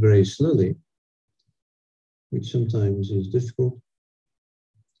inject very slowly, which sometimes is difficult,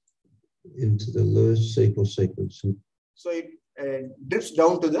 into the lowest sacral segment. So it drips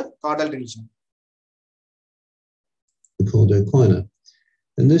down to the caudal region. The caudal equina.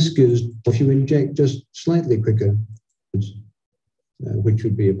 And this gives, if you inject just slightly quicker, which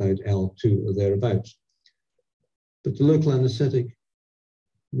would be about L2 or thereabouts. But the local anesthetic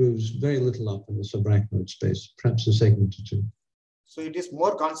moves very little up in the subarachnoid space, perhaps a segment or two. So it is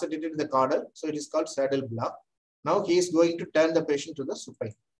more concentrated in the caudal. So it is called saddle block. Now he is going to turn the patient to the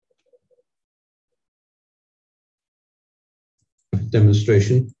supine.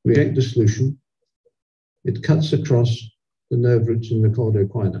 Demonstration, we inject the solution. It cuts across the nerve roots in the caudal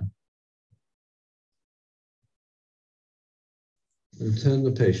equina. And turn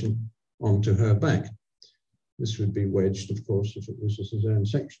the patient onto her back. This would be wedged, of course, if it was a cesarean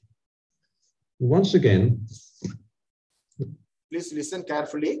section. And once again, please listen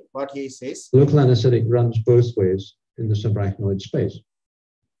carefully what he says. Local anesthetic runs both ways in the subarachnoid space.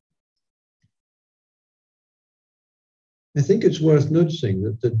 I think it's worth noticing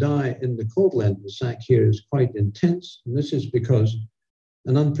that the dye in the caudal end of the sac here is quite intense, and this is because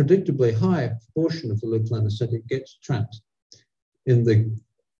an unpredictably high proportion of the local anesthetic gets trapped in the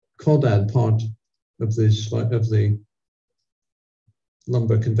caudad part of the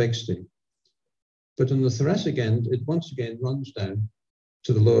lumbar convexity. But in the thoracic end, it once again runs down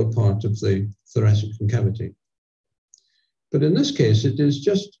to the lower part of the thoracic concavity. But in this case, it is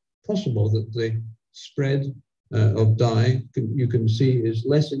just possible that the spread of dye, you can see, is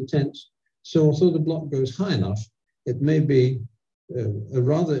less intense. So although the block goes high enough, it may be a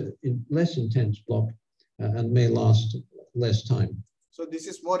rather less intense block and may last less time. So this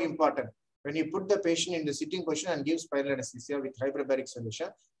is more important. When you put the patient in the sitting position and give spinal anesthesia with hyperbaric solution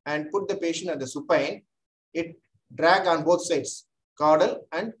and put the patient at the supine, it drag on both sides, caudal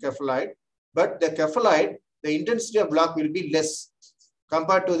and cephaloid. But the cephaloid, the intensity of block will be less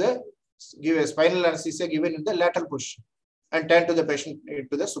compared to the spinal anesthesia given in the lateral position and turn to the patient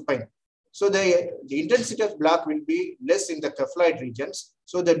into the supine. So the intensity of block will be less in the cephaloid regions.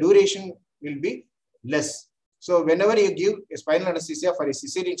 So the duration will be less. So whenever you give a spinal anesthesia for a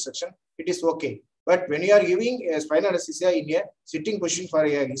cesarean section, it is okay. But when you are giving a spinal anesthesia in a sitting position for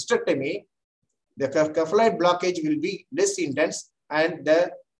a hysterectomy, the cephaloid blockage will be less intense and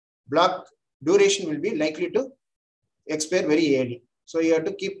the block duration will be likely to expire very early. So you have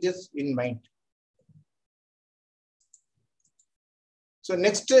to keep this in mind. So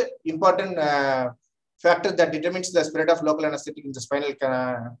next important factor that determines the spread of local anesthetic in the spinal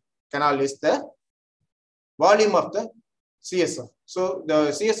canal is the volume of the CSF. So the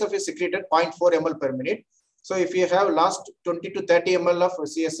CSF is secreted 0.4 ml per minute. So if you have lost 20 to 30 ml of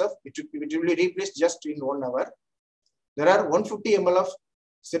CSF, it will be replaced just in 1 hour. There are 150 ml of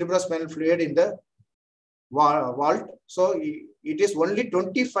cerebrospinal fluid in the vault. So it is only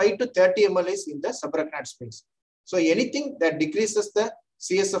 25 to 30 ml is in the subarachnoid space. So anything that decreases the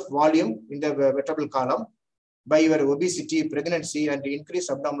CSF volume in the vertebral column by your obesity, pregnancy, and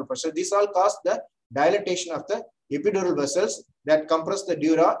increased abdominal pressure, these all cause the dilatation of the epidural vessels that compress the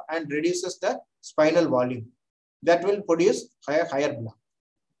dura and reduces the spinal volume. That will produce higher block.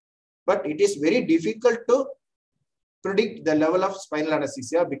 But it is very difficult to predict the level of spinal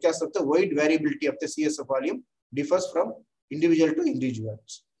anesthesia because of the wide variability of the CSF volume differs from individual to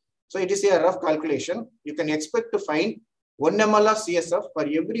individuals. So it is a rough calculation. You can expect to find 1 ml of CSF for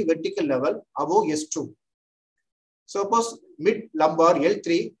every vertical level above S2. Suppose mid-lumbar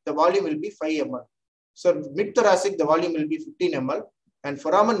L3, the volume will be 5 ml. So mid-thoracic, the volume will be 15 ml. And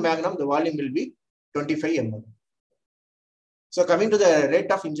foramen magnum, the volume will be 25 ml. So coming to the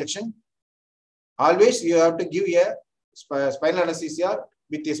rate of injection, always you have to give a spinal anesthesia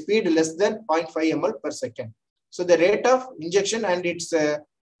with a speed less than 0.5 ml per second. So the rate of injection and its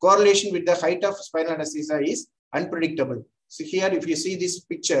correlation with the height of spinal anesthesia is unpredictable. So here, if you see this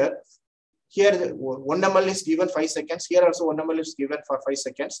picture, here 1 ml is given 5 seconds. Here also 1 ml is given for 5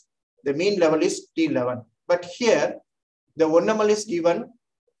 seconds. The mean level is T11. But here, the 1 ml is given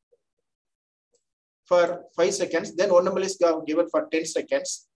for 5 seconds. Then 1 ml is given for 10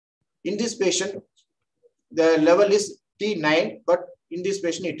 seconds. In this patient, the level is T9, but in this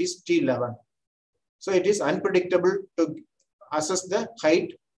patient, it is T11. So it is unpredictable to assess the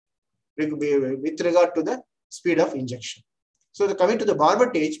height with regard to the speed of injection. So coming to the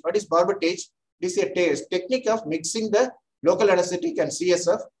barbotage, what is barbotage? This is a technique of mixing the local anesthetic and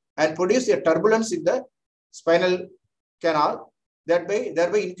CSF and produce a turbulence in the spinal canal,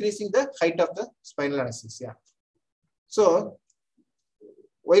 thereby increasing the height of the spinal anesthesia. So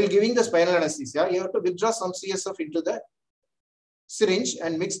while giving the spinal anesthesia, you have to withdraw some CSF into the syringe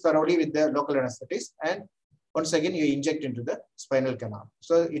and mix thoroughly with the local anesthetics, and once again you inject into the spinal canal.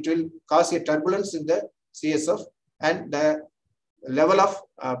 So it will cause a turbulence in the CSF and the level of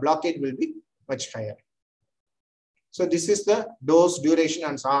blockage will be much higher. So this is the dose, duration,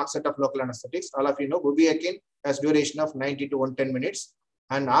 and onset of local anesthetics. All of you know bupivacaine has duration of 90 to 110 minutes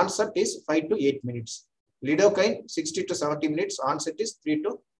and onset is 5 to 8 minutes. Lidocaine 60 to 70 minutes, onset is 3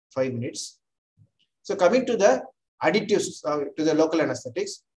 to 5 minutes. So coming to the additives to the local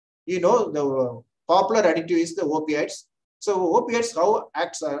anesthetics, you know the popular additive is the opioids. So opioids, how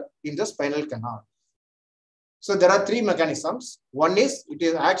acts in the spinal canal? So there are 3 mechanisms. One is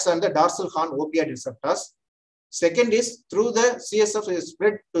it acts on the dorsal horn opioid receptors. Second is through the CSF is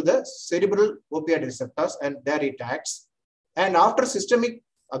spread to the cerebral opioid receptors and there it acts. And after systemic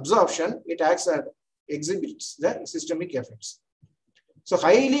absorption, it acts and exhibits the systemic effects. So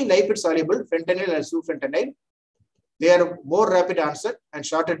highly lipid soluble fentanyl and sufentanil, they are more rapid onset and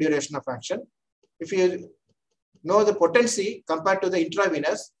shorter duration of action. If you know the potency compared to the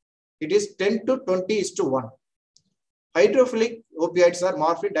intravenous, it is 10 to 20:1. Hydrophilic opioids are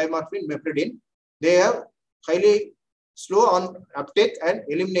morphine, dimorphine, mepridine. They have highly slow on uptake and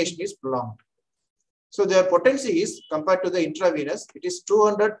elimination is prolonged. So their potency is compared to the intravenous, it is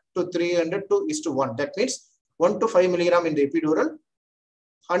 200 to 300:1. That means 1 to 5 milligram in the epidural,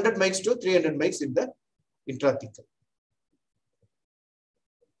 100 mics to 300 mics in the intrathecal.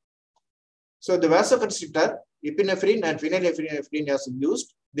 So the vasoconstrictor, epinephrine and phenylephrine is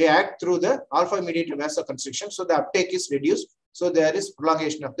used. They act through the alpha-mediated vasoconstriction. So the uptake is reduced. So there is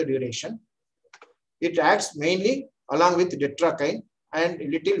prolongation of the duration. It acts mainly along with tetrakine and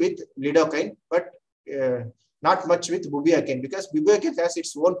little with lidocaine, but not much with bupivacaine, because bupivacaine has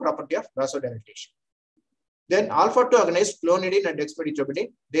its own property of vasodilatation. Then alpha-2 agonist clonidine and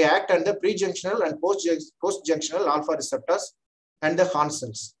dexmedetomidine, they act on the pre-junctional and post-junctional alpha receptors and the Horn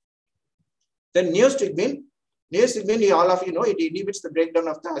cells. Then neostigmine, all of you know, it inhibits the breakdown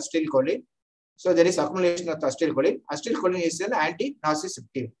of the acetylcholine. So there is accumulation of the acetylcholine. Acetylcholine is an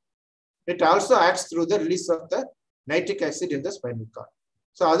anti-nociceptive. It also acts through the release of the nitric acid in the spinal cord.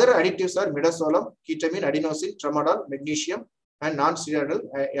 So other additives are midazolam, ketamine, adenosine, tramadol, magnesium, and non-steroidal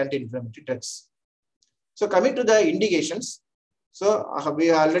anti-inflammatory drugs. So coming to the indications, so we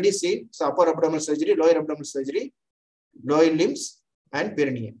have already seen upper abdominal surgery, lower abdominal surgery, lower limbs, and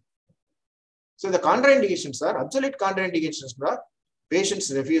perineum. So the contraindications are absolute contraindications are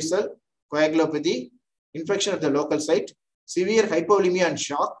patient's refusal, coagulopathy, infection of the local site, severe hypovolemia and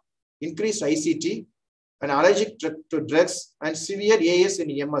shock, increased ICT, an allergic to drugs, and severe AS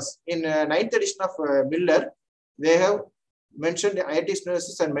in MS. In 9th edition of Miller, they have mentioned itis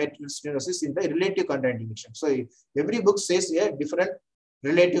stenosis and mitral stenosis in the relative contraindications. So every book says a different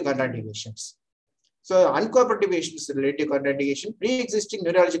relative contraindications. So uncooperative patients relative contraindication, pre-existing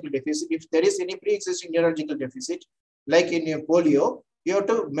neurological deficit. If there is any pre-existing neurological deficit, like in polio, you have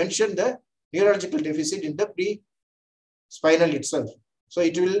to mention the neurological deficit in the pre-spinal itself. So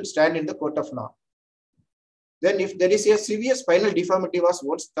it will stand in the court of law. Then if there is a severe spinal deformity was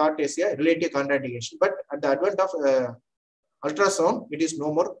once thought as a relative contraindication, but at the advent of ultrasound, it is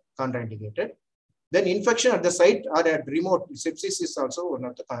no more contraindicated. Then infection at the site or at remote sepsis is also one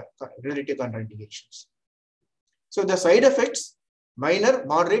of the relative contraindications. So the side effects, minor,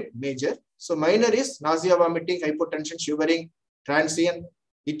 moderate, major. So minor is nausea, vomiting, hypotension, shivering, transient,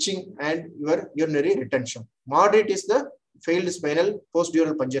 itching, and your urinary retention. Moderate is the failed spinal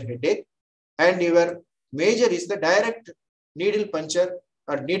postdural puncture headache, and your major is the direct needle puncture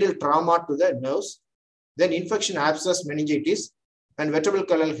or needle trauma to the nerves. Then infection, abscess, meningitis, and vertebral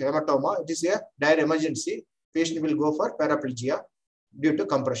column hematoma. It is a dire emergency. Patient will go for paraplegia due to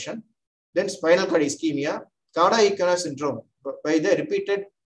compression. Then spinal cord ischemia, Cauda-Econo syndrome by the repeated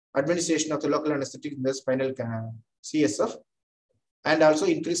administration of the local anesthetic in the spinal CSF, and also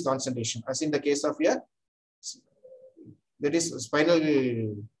increased concentration, as in the case of that is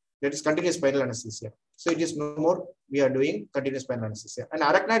continuous spinal anesthesia. So it is no more we are doing continuous spinal anesthesia. And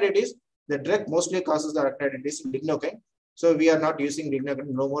arachnoiditis, the drug mostly causes the arachnoiditis, lignocaine. So we are not using lignocaine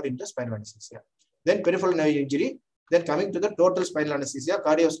no more in the spinal anesthesia. Then peripheral nerve injury. Then coming to the total spinal anesthesia,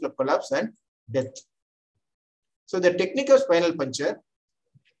 cardiovascular collapse and death. So the technique of spinal puncture.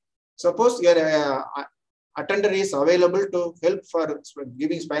 Suppose your attender is available to help for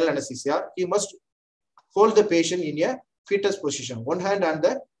giving spinal anesthesia. He must hold the patient in a fetus position, one hand on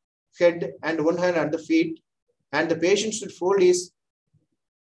the head and one hand on the feet, and the patient should fold his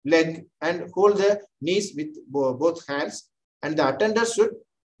leg and hold the knees with both hands, and the attender should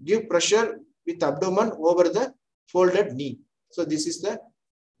give pressure with abdomen over the folded knee. So this is the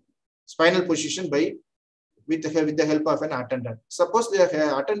spinal position with the help of an attendant. Suppose the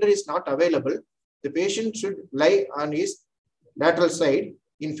attendant is not available, the patient should lie on his lateral side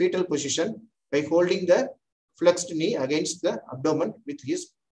in fetal position by holding the flexed knee against the abdomen with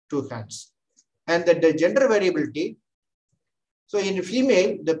his two hands. And the gender variability. So in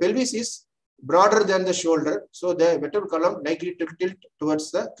female, the pelvis is broader than the shoulder, so the vertebral column likely to tilt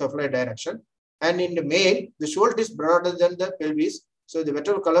towards the cephaloid direction. And in the male, the shoulder is broader than the pelvis, so the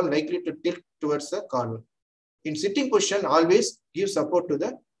vertebral column likely to tilt towards the column. In sitting position, always give support to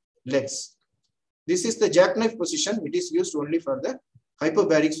the legs. This is the jackknife position. It is used only for the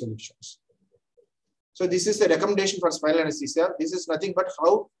hyperbaric solutions. So this is the recommendation for spinal anesthesia. This is nothing but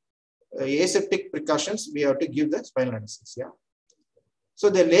how aseptic precautions we have to give the spinal anesthesia. So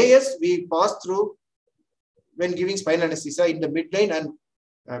the layers we pass through when giving spinal anesthesia in the midline and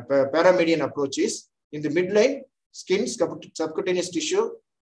paramedian approaches. In the midline, skin, subcutaneous tissue,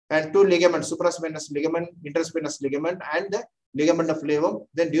 and two ligaments, supraspinous ligament, interspinous ligament, and the ligament of flavum,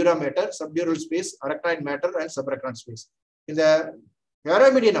 then dura mater, subdural space, arachnoid mater, and subarachnoid space. In the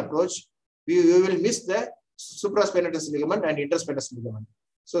paramedian approach, we will miss the supraspinatus ligament and interspinous ligament.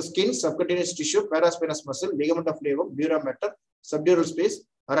 So skin, subcutaneous tissue, paraspinous muscle, ligament of flavum, dura mater, subdural space,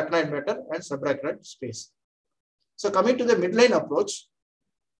 arachnoid mater, and subarachnoid space. So coming to the midline approach,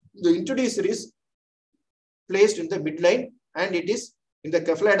 the introducer is placed in the midline and it is in the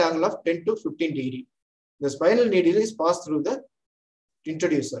cephaloid angle of 10 to 15 degree. The spinal needle is passed through the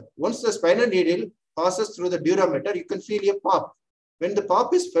introducer. Once the spinal needle passes through the durameter, you can feel a pop. When the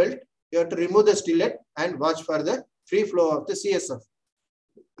pop is felt, you have to remove the stellate and watch for the free flow of the CSF.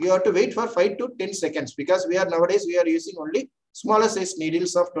 You have to wait for 5 to 10 seconds because nowadays we are using only smaller size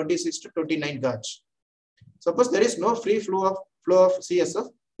needles of 26 to 29 gauge. Suppose there is no free flow of CSF,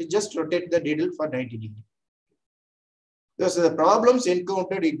 you just rotate the needle for 90 degrees. Those are the problems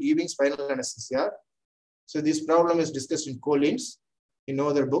encountered in giving spinal anesthesia. So this problem is discussed in Collins in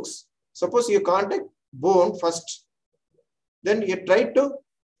other books. Suppose you contact bone first, then you try to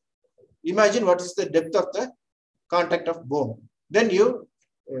imagine what is the depth of the contact of bone. Then you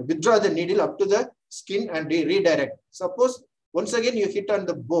withdraw the needle up to the skin and redirect. Suppose once again you hit on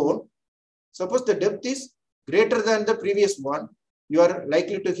the bone. Suppose the depth is greater than the previous one, you are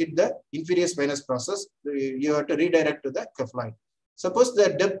likely to hit the inferior spinous process. You have to redirect to the scaphoid. Suppose the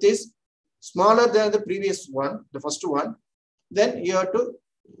depth is smaller than the previous one, the first one, then you have to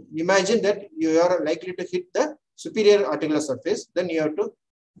imagine that you are likely to hit the superior articular surface. Then you have to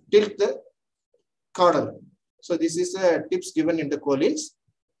tilt the caudal. So this is tips given in the Collins.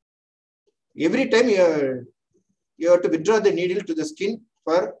 Every time you have to withdraw the needle to the skin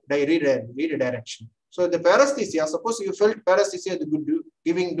for redirection. So the paresthesia, suppose you felt paresthesia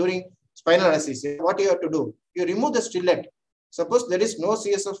giving during spinal anesthesia, what you have to do? You remove the stellate. Suppose there is no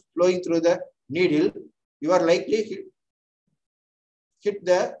CSF flowing through the needle, you are likely hit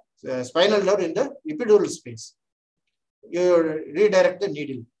the spinal nerve in the epidural space. You redirect the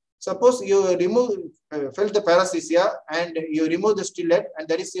needle. Suppose you felt the paresthesia and you remove the stellate and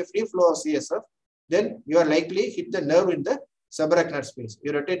there is a free flow of CSF, then you are likely hit the nerve in the subarachnoid space.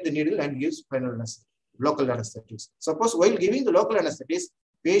 You rotate the needle and give spinal anesthesia, local anesthetics. Suppose while giving the local anesthetics,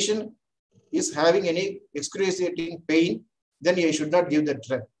 patient is having any excruciating pain, then you should not give the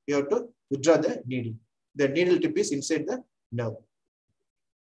drug. You have to withdraw the needle. The needle tip is inside the nerve.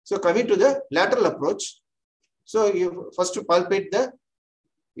 So coming to the lateral approach. So you first palpate the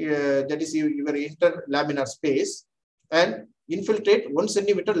that is your interlaminar space and infiltrate 1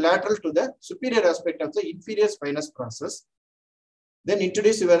 centimeter lateral to the superior aspect of the inferior spinous process. Then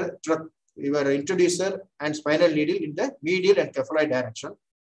introduce your introducer and spinal needle in the medial and scaphoid direction.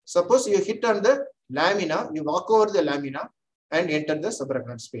 Suppose you hit on the lamina, you walk over the lamina and enter the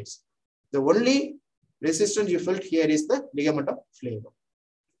subarachnoid space. The only resistance you felt here is the ligament of flavor.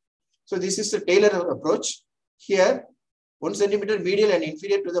 So this is the Taylor approach. Here, 1 centimeter medial and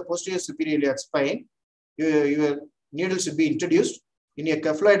inferior to the posterior superior iliac spine, your needle should be introduced in a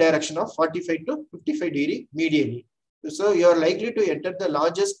scaphoid direction of 45 to 55 degree medially. So you are likely to enter the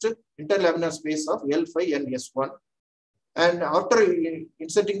largest interlaminar space of L5 and S1. And after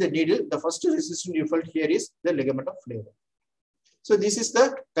inserting the needle, the first resistance you felt here is the ligament of flavor. So this is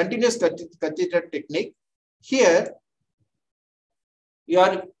the continuous catheter technique. Here, you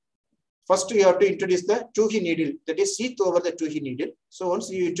have to introduce the Tuhi needle, that is sheath over the Tuhi needle. So once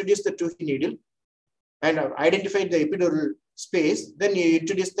you introduce the Tuhi needle and identify the epidural space, then you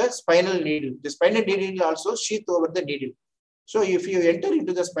introduce the spinal needle. The spinal needle also sheath over the needle. So if you enter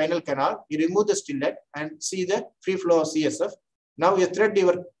into the spinal canal, you remove the stellate and see the free flow of CSF. Now you thread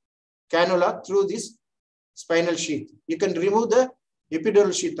your cannula through this spinal sheath. You can remove the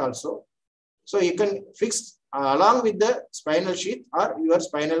epidural sheath also. So you can fix along with the spinal sheath or your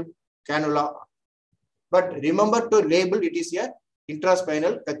spinal cannula. But remember to label it is a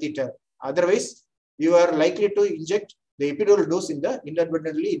intraspinal catheter. Otherwise, you are likely to inject the epidural dose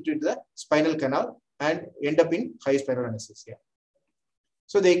inadvertently into the spinal canal and end up in high spinal anesthesia.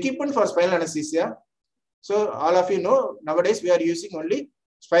 So the equipment for spinal anesthesia. So all of you know, nowadays we are using only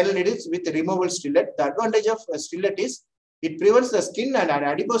spinal needles with removable stellate. The advantage of a stellate is it prevents the skin and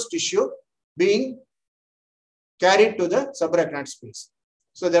adipose tissue being carried to the subarachnoid space.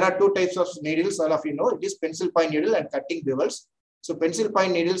 So there are two types of needles, all of you know. It is pencil point needle and cutting bevels. So pencil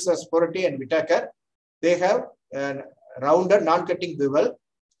point needles are Spority and Whitaker. They have a rounded non-cutting bevel,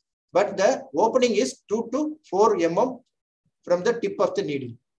 but the opening is 2 to 4 mm from the tip of the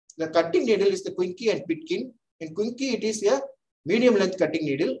needle. The cutting needle is the Quincke and Pitkin. In Quincke, it is a medium length cutting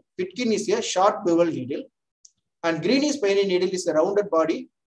needle. Pitkin is a short bevel needle. And Greeny spiny needle is a rounded body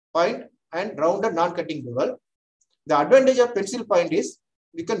point and rounded non-cutting bevel. The advantage of pencil point is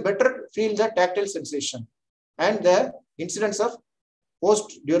you can better feel the tactile sensation and the incidence of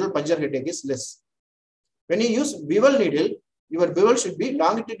post-dural puncture headache is less. When you use bevel needle, your bevel should be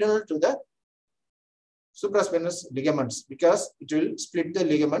longitudinal to the supraspinous ligaments because it will split the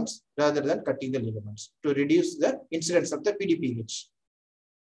ligaments rather than cutting the ligaments to reduce the incidence of the PDPH.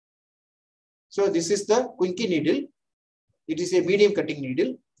 So this is the Quincke needle. It is a medium cutting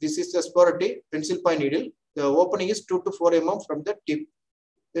needle. This is the Spority pencil point needle. the opening is 2 to 4 mm from the tip.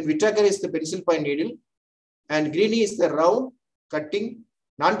 Then Whittaker is the pencil point needle, and Greeny is the round cutting,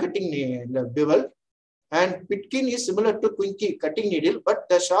 non-cutting bevel, and Pitkin is similar to Quincke cutting needle, but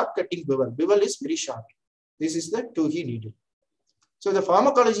the short cutting bevel. Bevel is very short. This is the Toohey needle. So the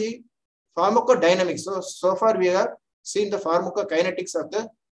pharmacology, pharmacodynamics. So far we have seen the pharmacokinetics of the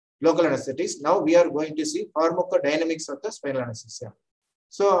local anesthetics. Now we are going to see pharmacodynamics of the spinal anesthesia.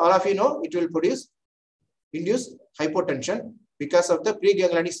 So all of you know it will induce hypotension because of the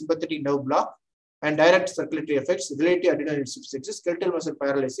preganglionic sympathetic nerve block and direct circulatory effects, relative adrenal insufficiency, skeletal muscle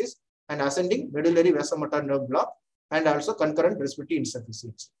paralysis, and ascending medullary vasomotor nerve block, and also concurrent respiratory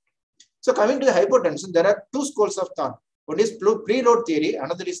insufficiency. So coming to the hypotension, there are two schools of thought. One is preload theory,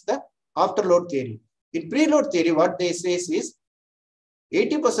 another is the afterload theory. In preload theory, what they say is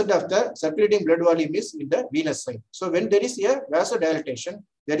 80% of the circulating blood volume is in the venous side. So when there is a vasodilatation,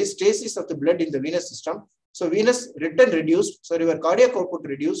 there is stasis of the blood in the venous system. So venous return reduced, so your cardiac output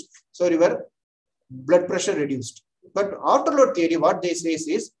reduced, so your blood pressure reduced. But afterload theory, what they say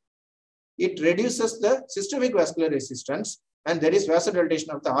is it reduces the systemic vascular resistance, and there is vasodilatation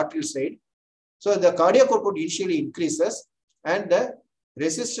of the arterial side. So the cardiac output initially increases, and the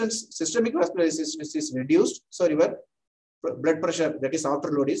resistance, systemic vascular resistance is reduced. So your blood pressure, that is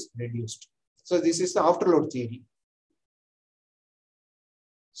afterload, is reduced. So this is the afterload theory.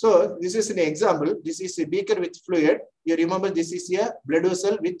 So this is an example. This is a beaker with fluid. You remember this is a blood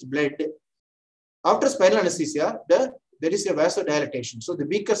vessel with blood. After spinal anesthesia, there is a vasodilatation. So the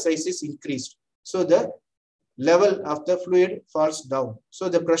beaker size is increased. So the level of the fluid falls down. So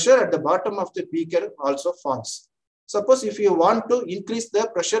the pressure at the bottom of the beaker also falls. Suppose if you want to increase the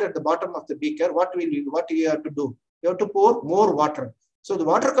pressure at the bottom of the beaker, what you have to do? You have to pour more water. So the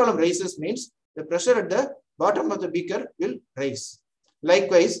water column rises means the pressure at the bottom of the beaker will rise.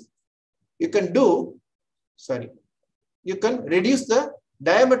 Likewise, you can reduce the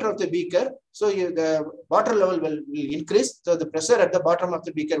diameter of the beaker. So the water level will increase. So the pressure at the bottom of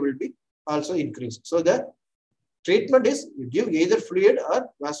the beaker will be also increased. So the treatment is you give either fluid or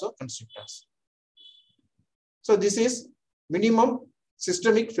vasoconstrictors. So this is minimum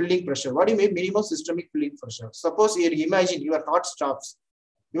systemic filling pressure. What do you mean minimum systemic filling pressure? Suppose you imagine your heart stops.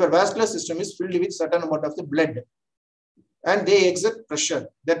 Your vascular system is filled with certain amount of the blood, and they exert pressure.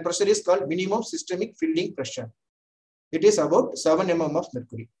 That pressure is called minimum systemic filling pressure. It is about 7 mm of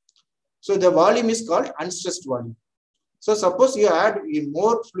mercury. So the volume is called unstressed volume. So suppose you add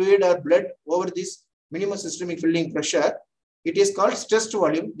more fluid or blood over this minimum systemic filling pressure, it is called stressed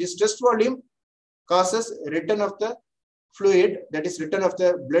volume. This stressed volume causes return of the fluid, that is return of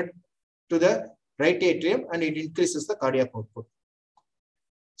the blood to the right atrium, and it increases the cardiac output.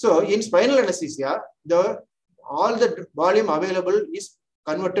 So in spinal anesthesia, all the volume available is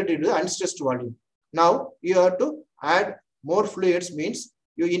converted into unstressed volume. Now you have to add more fluids, means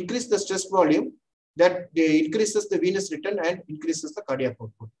you increase the stress volume, that increases the venous return and increases the cardiac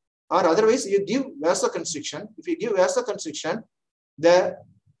output. Or otherwise you give vasoconstriction. If you give vasoconstriction, the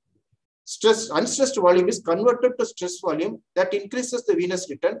unstressed volume is converted to stress volume, that increases the venous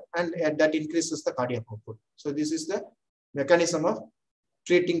return and that increases the cardiac output. So this is the mechanism of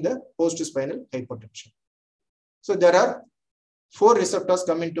treating the post-spinal hypotension. So there are 4 receptors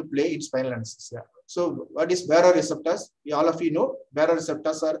come into play in spinal anesthesia. So what is baroreceptors? All of you know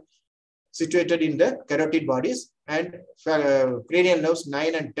baroreceptors are situated in the carotid bodies, and cranial nerves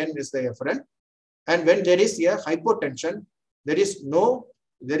 9 and 10 is the efferent. And when there is a hypotension, there is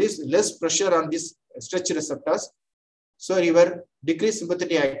less pressure on these stretch receptors. So your decreased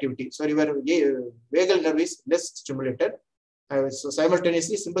sympathetic activity. So your vagal nerve is less stimulated. So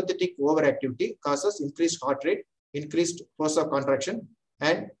simultaneously sympathetic overactivity causes increased heart rate, increased force of contraction,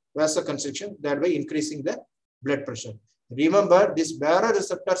 and vasoconstriction, thereby increasing the blood pressure. Remember, these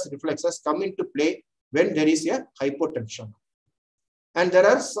baroreceptors reflexes come into play when there is a hypotension. And there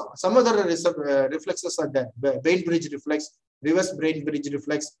are some other reflexes are there: Bainbridge reflex, reverse Bainbridge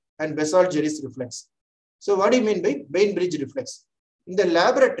reflex, and Basal-Gerry's reflex. So what do you mean by Bainbridge reflex? In the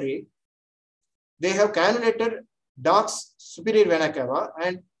laboratory, they have cannulated Dock's superior vena cava,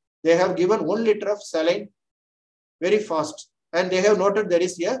 and they have given 1 liter of saline very fast, and they have noted there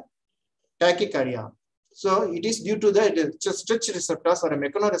is a tachycardia. So it is due to the stretch receptors or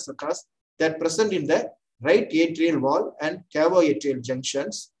mechanoreceptors that present in the right atrial wall and cavoatrial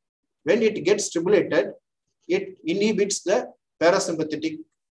junctions. When it gets stimulated, it inhibits the parasympathetic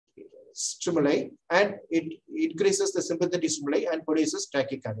stimuli, and it increases the sympathetic stimuli and produces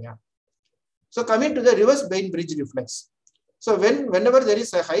tachycardia. So coming to the reverse Bainbridge reflex. So whenever there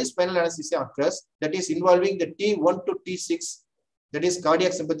is a high spinal anesthesia occurs, that is involving the T1 to T6 that is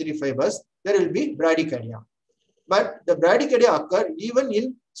cardiac sympathetic fibers, there will be bradycardia. But the bradycardia occur even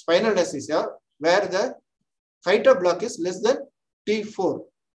in spinal anesthesia where the height of block is less than T6,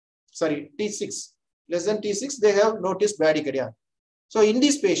 less than T6, they have noticed bradycardia. So in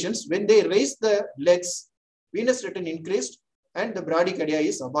these patients, when they raise the legs, venous return increased and the bradycardia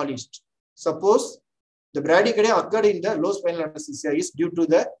is abolished. Suppose the bradycardia occurred in the low spinal anesthesia is due to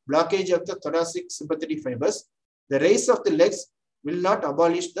the blockage of the thoracic sympathetic fibers. The raise of the legs will not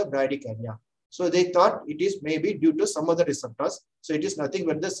abolish the bradycardia. So they thought it is maybe due to some other receptors. So it is nothing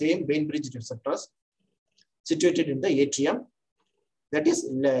but the same vein bridge receptors situated in the atrium that is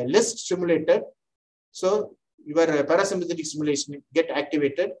less stimulated. So your parasympathetic stimulation get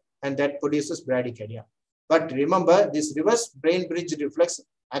activated and that produces bradycardia. But remember, this reverse brain bridge reflex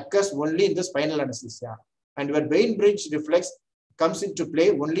occurs only in the spinal anesthesia. And your brain bridge reflex comes into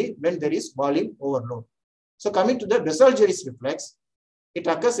play only when there is volume overload. So coming to the basal gyrus reflex, it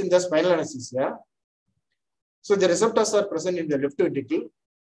occurs in the spinal anesthesia. So the receptors are present in the left ventricle.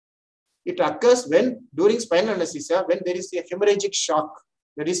 It occurs when during spinal anesthesia, when there is a hemorrhagic shock,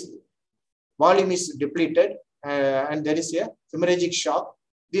 that is volume is depleted and there is a hemorrhagic shock,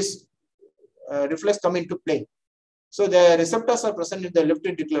 this reflex come into play. So the receptors are present in the left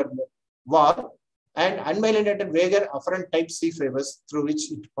ventricular wall and unmyelinated vagal afferent type C fibers through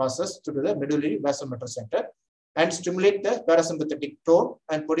which it passes through the medullary vasomotor center and stimulate the parasympathetic tone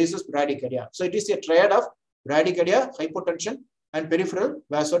and produces bradycardia. So it is a triad of bradycardia, hypotension, and peripheral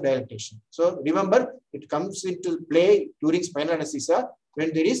vasodilatation. So remember, it comes into play during spinal anesthesia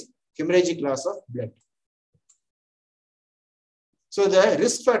when there is hemorrhagic loss of blood. So the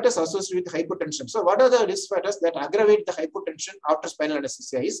risk factors associated with hypotension. So what are the risk factors that aggravate the hypotension after spinal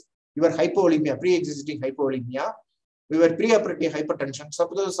anesthesia is your hypovolemia, pre-existing hypovolemia, your preoperative hypertension.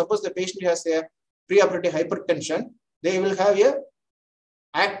 Suppose the patient has a preoperative hypertension, they will have a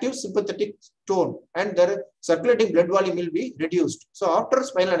active sympathetic tone and their circulating blood volume will be reduced. So after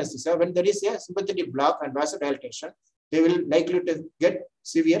spinal anesthesia, when there is a sympathetic block and vasodilatation, they will likely to get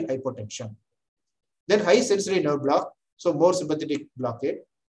severe hypotension. Then high sensory nerve block, so more sympathetic blockade,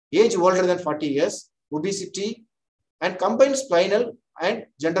 age older than 40 years, obesity, and combined spinal and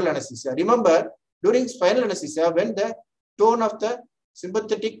general anesthesia. Remember, during spinal anesthesia, when the tone of the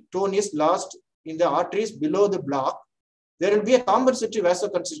sympathetic tone is lost in the arteries below the block, there will be a compensatory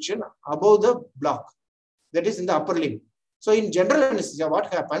vasoconstriction above the block, that is in the upper limb. So in general anesthesia,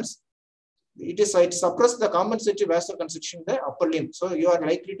 what happens? It suppresses the compensatory vasoconstriction in the upper limb. So you are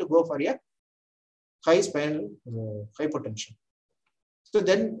likely to go for a high spinal hypotension. So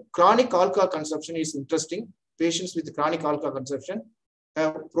then chronic alcohol consumption is interesting. Patients with chronic alcohol consumption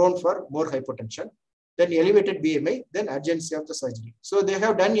are prone for more hypotension. Then elevated BMI, then urgency of the surgery. So they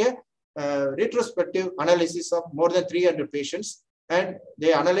have done a retrospective analysis of more than 300 patients and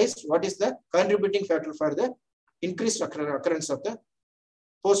they analyzed what is the contributing factor for the increased occurrence of the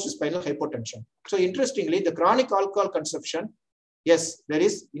post-spinal hypotension. So interestingly, the chronic alcohol consumption, yes, there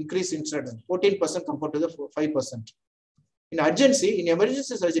is increased incidence, 14% compared to the 5%. In urgency, in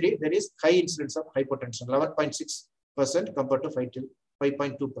emergency surgery, there is high incidence of hypotension, 11.6% compared to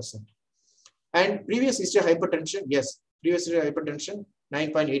 5.2%. And previous history of hypertension, yes, previous history of hypertension,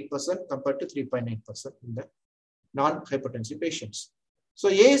 9.8% compared to 3.9% in the non-hypertensive patients. So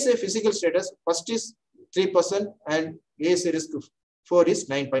ASA physical status, first is 3% and ASA risk 4 is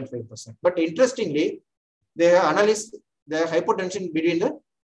 9.5%. But interestingly, they have analyzed the hypotension between the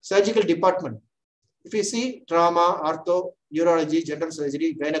surgical department. If you see trauma, ortho, urology, general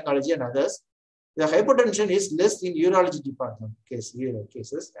surgery, gynecology and others, the hypotension is less in urology department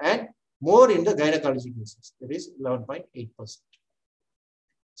cases and more in the gynecology cases. That is 11.8%.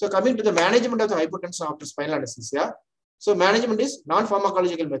 So coming to the management of the hypotension after spinal anesthesia. So management is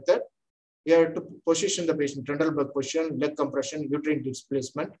non-pharmacological method. You have to position the patient, Trendelenburg position, leg compression, uterine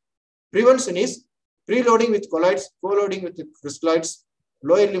displacement. Prevention is preloading with colloids, co-loading with crystalloids,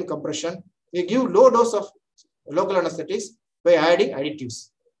 lower limb compression. You give low dose of local anesthetics by adding additives.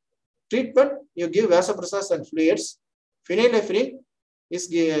 Treatment, you give vasopressors and fluids. Phenylephrine is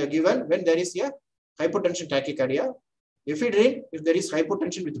given when there is a hypotension tachycardia. Ephedrine, if there is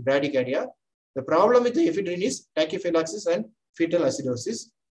hypotension with bradycardia. The problem with the ephedrine is tachyphylaxis and fetal acidosis.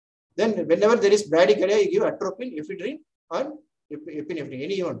 Then whenever there is bradycardia, you give atropine, ephedrine, or epinephrine,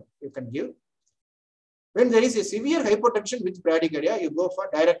 any one you can give. When there is a severe hypotension with bradycardia, you go for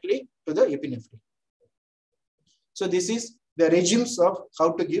directly to the epinephrine. So this is the regimes of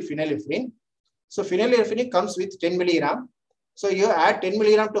how to give phenylephrine. So phenylephrine comes with 10 milligram. So you add 10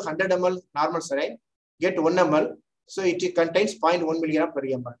 milligram to 100 ml normal saline, get 1 ml. So it contains 0.1 milligram per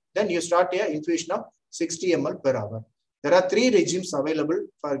ml. Then you start a infusion of 60 ml per hour. there are 3 regimes available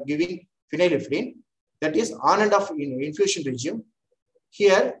for giving phenylephrine. That is on and off infusion regime.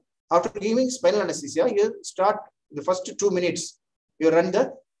 Here, after giving spinal anesthesia, you start the first 2 minutes. You run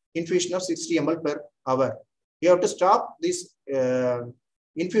the infusion of 60 ml per hour. You have to stop this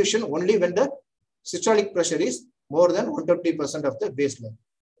infusion only when the systolic pressure is more than 120% of the baseline.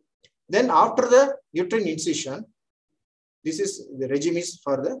 Then after the uterine incision, this is the regime is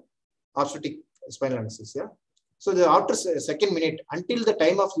for the obstetric spinal anesthesia. So the after 2nd minute until the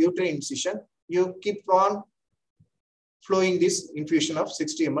time of uterine incision, you keep on flowing this infusion of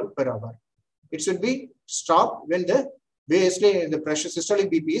 60 ml per hour. It should be stopped when the baseline, the pressure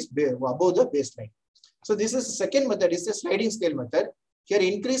systolic BP is above the baseline. So this is the second method, is the sliding scale method. Here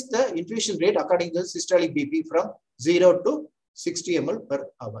increase the infusion rate according to the systolic BP from 0 to 60 ml per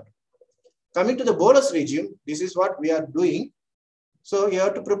hour. Coming to the bolus regime, this is what we are doing. So you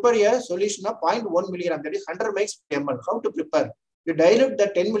have to prepare a solution of 0.1 milligram, that is 100 mg per ml. How to prepare? You dilute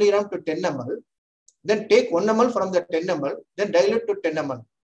the 10 milligram to 10 ml, then take 1 ml from the 10 ml, then dilute to 10 ml.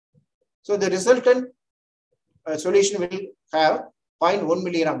 So the resultant solution will have 0.1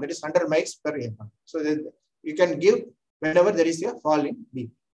 milligram, that is 100 mg per ml. So you can give whenever there is a fall in BP.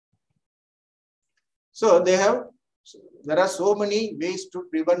 So there are so many ways to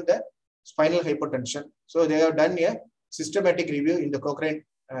prevent the spinal hypertension. So they have done a systematic review in the Cochrane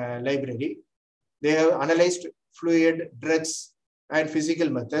library. They have analyzed fluid, drugs, and physical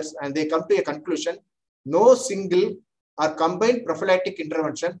methods, and they come to a conclusion: no single or combined prophylactic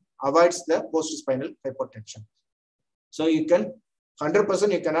intervention avoids the post-spinal hypertension. So you can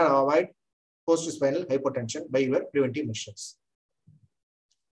 100% you cannot avoid post-spinal hypertension by your preventive measures.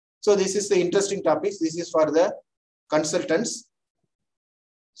 So this is the interesting topics. This is for the consultants.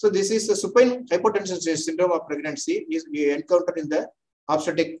 So this is the supine hypotension syndrome of pregnancy is we encounter in the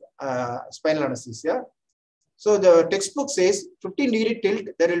obstetric spinal anesthesia. So the textbook says 15-degree tilt,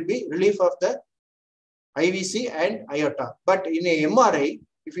 there will be relief of the IVC and aorta. But in a MRI,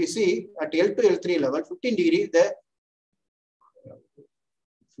 if you see at L2, L3 level, 15 degree, there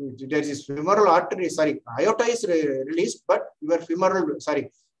is femoral artery, aorta is released, but your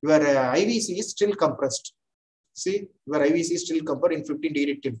IVC is still compressed. See, your IVC is still compressed in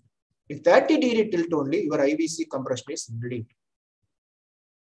 15-degree tilt. In 30-degree tilt only, your IVC compression is relieved.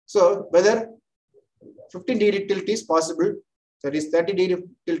 So whether 15-degree tilt is possible, that is 30-degree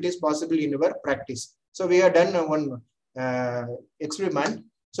tilt is possible in your practice. So we have done one experiment.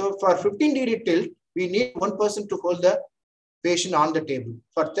 So for 15-degree tilt, we need one person to hold the patient on the table.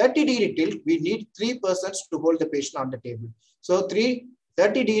 For 30-degree tilt, we need 3 persons to hold the patient on the table. So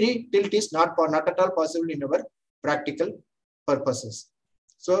 30-degree tilt is not at all possible in our practical purposes.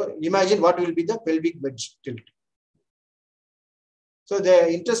 So imagine what will be the pelvic wedge tilt. So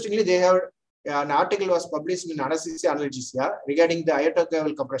interestingly, they have an article was published in Anaesthesiology regarding the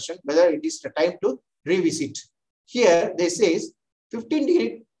aortocaval compression, whether it is the time to revisit. Here they says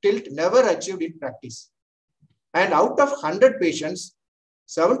 15-degree tilt never achieved in practice. And out of 100 patients,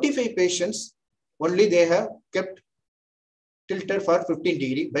 75 patients only they have kept tilted for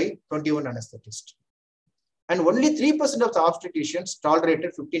 15-degree by 21 anesthetists. And only 3% of the obstetricians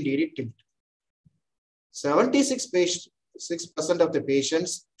tolerated 15-degree tilt. 76% of the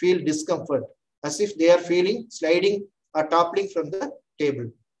patients feel discomfort as if they are feeling sliding or toppling from the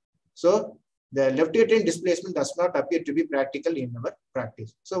table. So the left uterine displacement does not appear to be practical in our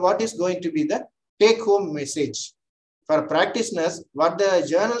practice. So what is going to be the take-home message? For practitioners, what the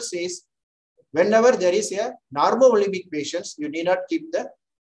journal says, whenever there is a normovolemic patient, you need not keep the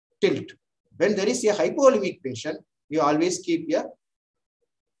tilt. When there is a hypovolemic patient, you always keep a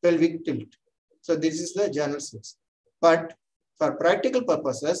pelvic tilt. So this is the journal says. But for practical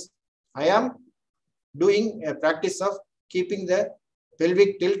purposes, I am doing a practice of keeping the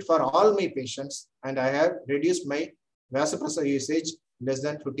pelvic tilt for all my patients, and I have reduced my vasopressor usage less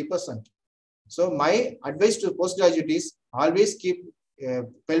than 50%. So my advice to postgraduate is always keep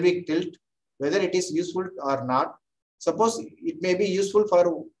pelvic tilt, whether it is useful or not. Suppose it may be useful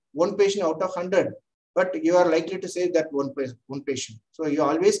for one patient out of 100, but you are likely to save that one patient. So you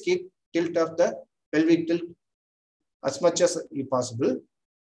always keep tilt of the pelvic tilt as much as possible.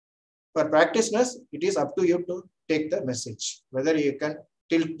 For practitioners, it is up to you to take the message, whether you can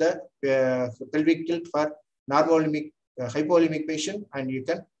tilt the pelvic tilt for normovolemic, hypovolemic patient, and you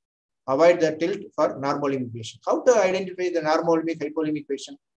can avoid the tilt for normovolemic patient. How to identify the normovolemic, hypovolemic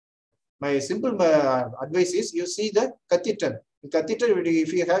patient? My simple advice is you see the catheter. In catheter,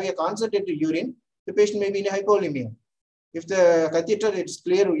 if you have a concentrated urine, the patient may be in a hypovolemia. If the catheter is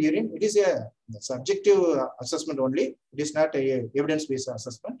clear urine, it is a subjective assessment only. It is not a evidence-based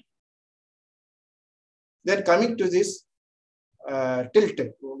assessment. Then coming to this tilt,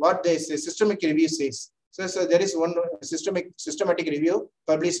 what they say, systemic review says. So there is one systematic review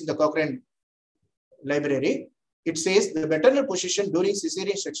published in the Cochrane Library. It says the maternal position during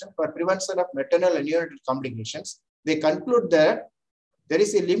cesarean section for prevention of maternal and neonatal complications. They conclude that there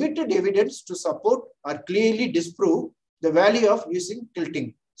is a limited evidence to support or clearly disprove the value of using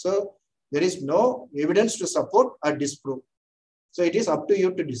tilting. So there is no evidence to support or disprove. So it is up to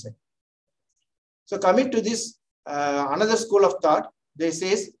you to decide. So coming to this, another school of thought, they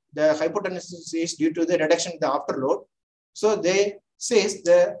says the hypotension is due to the reduction in the afterload. So they says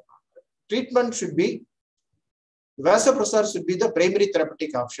the treatment should be, vasopressor should be the primary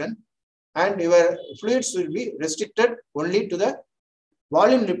therapeutic option, and your fluids will be restricted only to the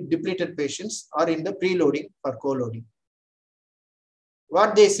volume depleted patients or in the preloading or co-loading.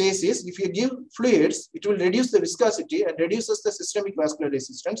 What they say is, if you give fluids, it will reduce the viscosity and reduces the systemic vascular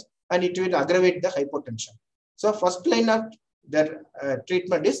resistance, and it will aggravate the hypotension. So first line of their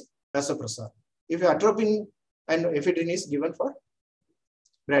treatment is vasopressor. If atropine and ephedrine is given for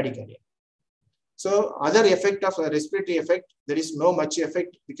bradycardia. So other effect of respiratory effect, there is no much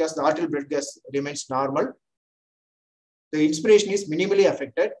effect because the arterial blood gas remains normal. The inspiration is minimally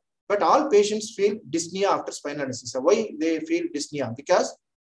affected, but all patients feel dyspnea after spinal anesthesia. Why they feel dyspnea? Because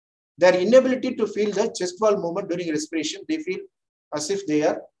their inability to feel the chest wall movement during respiration, they feel as if they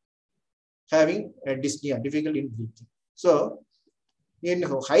are having a dyspnea, difficulty in breathing. So in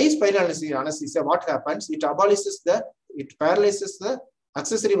high spinal anesthesia, what happens? It paralyzes the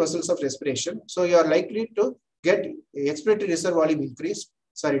accessory muscles of respiration. So you are likely to get expiratory reserve volume decreased.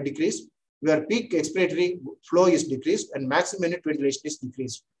 Your peak expiratory flow is decreased and maximum minute ventilation is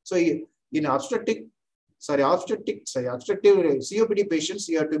decreased. So in obstructive COPD patients,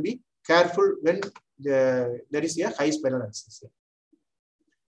 you have to be careful when there is a high spinal anesthesia.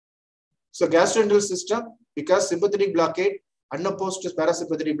 So gastrointestinal system, because sympathetic blockade, unopposed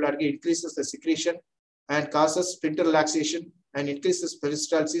parasympathetic blockade increases the secretion and causes sphincter relaxation and increases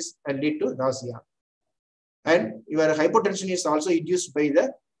peristalsis and lead to nausea. And your hypotension is also induced by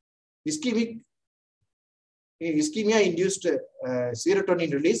the ischemia-induced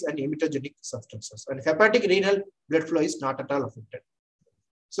serotonin release and emetogenic substances. And hepatic renal blood flow is not at all affected.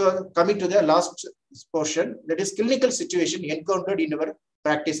 So coming to the last portion, that is clinical situation encountered in our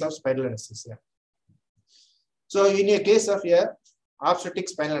practice of spinal anesthesia. So in a case of a obstetric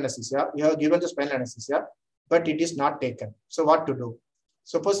spinal anesthesia, you have given the spinal anesthesia, but it is not taken. So what to do?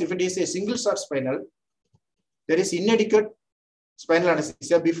 Suppose if it is a single shot spinal, there is inadequate spinal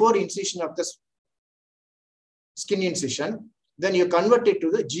anesthesia before incision of the skin incision, then you convert it to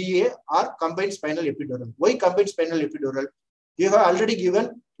the GA or combined spinal epidural. Why combined spinal epidural? You have already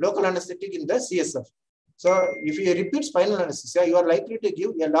given local anesthetic in the CSF. So if you repeat spinal anesthesia, you are likely to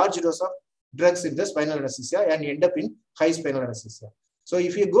give a large dose of drugs in the spinal anesthesia and end up in high spinal anesthesia. So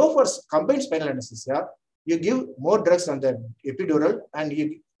if you go for combined spinal anesthesia, you give more drugs on the epidural and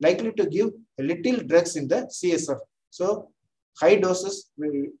you likely to give a little drugs in the CSF. So high doses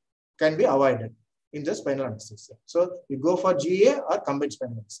can be avoided in the spinal anesthesia. So you go for GA or combined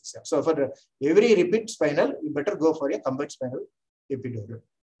spinal anesthesia. So for every repeat spinal, you better go for a combined spinal epidural.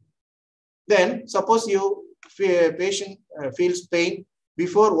 Then suppose patient feels pain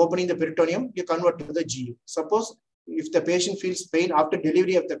before opening the peritoneum, you convert to the GA. Suppose if the patient feels pain after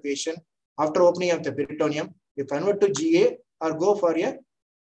delivery of the patient, after opening of the peritoneum, you convert to GA or go for a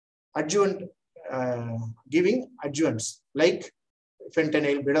adjuvant, giving adjuvants like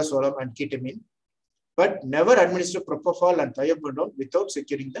fentanyl, bedazolam and ketamine, but never administer propofol and thiopurine without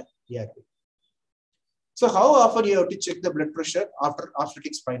securing the ARP. So how often you have to check the blood pressure after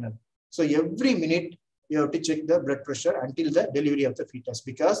obstetric spinal? So every minute you have to check the blood pressure until the delivery of the fetus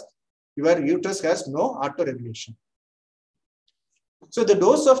because your uterus has no auto-regulation. So the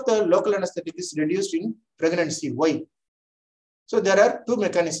dose of the local anesthetic is reduced in pregnancy. Why? So there are two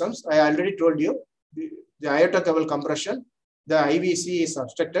mechanisms. I already told you, the aortic cable compression, the IVC is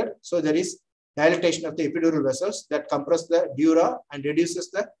obstructed. So there is dilatation of the epidural vessels that compress the dura and reduces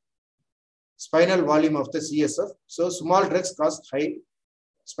the spinal volume of the CSF. So small drugs cause high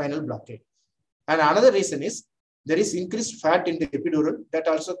spinal blockade. And another reason is there is increased fat in the epidural that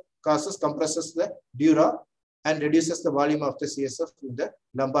also compresses the dura and reduces the volume of the CSF in the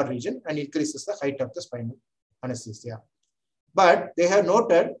lumbar region and increases the height of the spinal anesthesia. But they have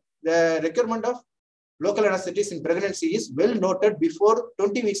noted the requirement of local anesthetics in pregnancy is well noted before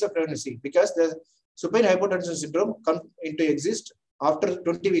 20 weeks of pregnancy because the supine hypotension syndrome comes into exist after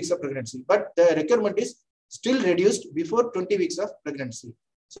 20 weeks of pregnancy. But the requirement is still reduced before 20 weeks of pregnancy.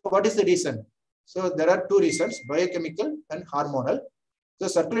 So what is the reason? So there are two reasons, biochemical and hormonal. So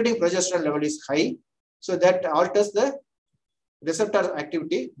circulating progesterone level is high. So that alters the receptor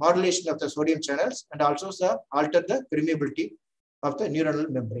activity, modulation of the sodium channels, and also alter the permeability of the neuronal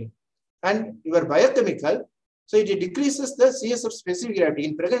membrane. And your biochemical, so it decreases the CSF specific gravity.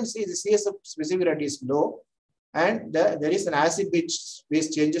 In pregnancy, the CSF specific gravity is low, and there is an acid-base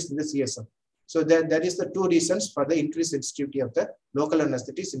changes in the CSF. So that is the two reasons for the increased sensitivity of the local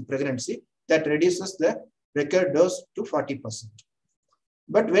anesthetics in pregnancy that reduces the required dose to 40%.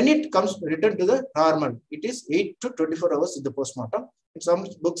 But when it comes return to the normal, it is 8 to 24 hours in the postmortem. In some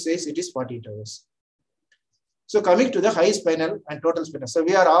books says it is 48 hours. So coming to the high spinal and total spinal. So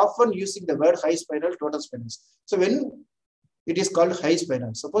we are often using the word high spinal, total spinal. So when it is called high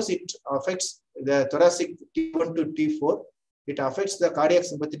spinal, suppose it affects the thoracic T1 to T4, it affects the cardiac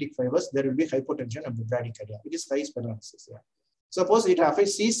sympathetic fibers, there will be hypotension of the bradycardia. It is high spinal anesthesia. Suppose it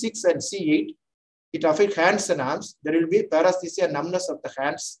affects C6 and C8, it affects hands and arms, there will be paresthesia, numbness of the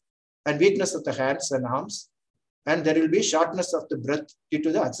hands and weakness of the hands and arms, and there will be shortness of the breath due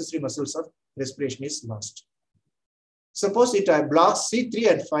to the accessory muscles of respiration is lost. Suppose it blocks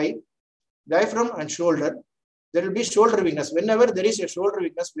C3 and 5, diaphragm and shoulder, there will be shoulder weakness. Whenever there is a shoulder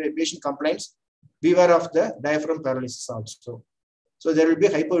weakness, the patient complains, beware of the diaphragm paralysis also. So there will be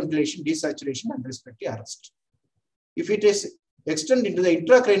hypoventilation, desaturation, and respiratory arrest. If it is extended into the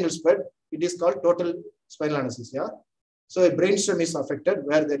intracranial spread, it is called total spinal anesthesia. So a brainstem is affected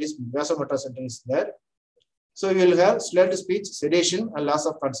where there is vasomotor center is there. So you will have slurred speech, sedation, and loss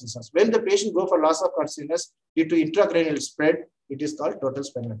of consciousness. When the patient go for loss of consciousness due to intracranial spread, it is called total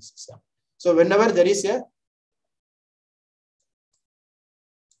spinal anesthesia. So whenever there is a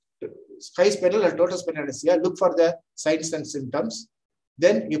high spinal or total spinal anesthesia, look for the signs and symptoms.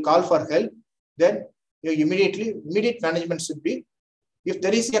 Then you call for help. Then you immediate management should be, if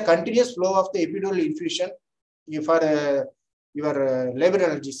there is a continuous flow of the epidural infusion for your labor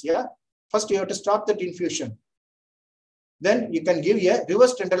analgesia, first you have to stop that infusion. Then you can give a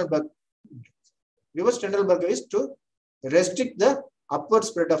reverse Trendelenburg. Reverse Trendelenburg is to restrict the upward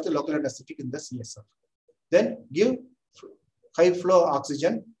spread of the local anesthetic in the CSF. Then give high flow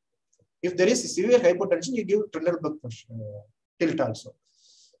oxygen. If there is severe hypotension, you give Trendelenburg tilt also.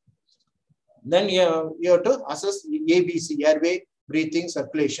 Then you have to assess ABC, airway, breathing,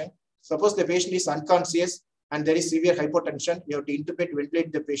 circulation. Suppose the patient is unconscious and there is severe hypotension, you have to intubate,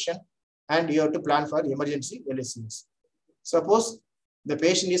 ventilate the patient, and you have to plan for emergency LACs. Suppose the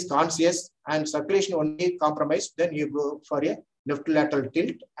patient is conscious and circulation only compromised, then you go for a left lateral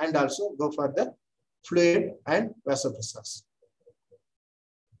tilt and also go for the fluid and vasopressors.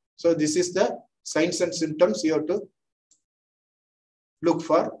 So this is the signs and symptoms you have to look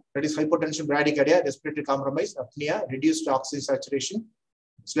for. That is hypotension, bradycardia, respiratory compromise, apnea, reduced oxygen saturation,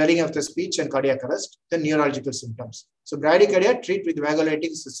 slurring of the speech, and cardiac arrest. Then neurological symptoms. So bradycardia, treat with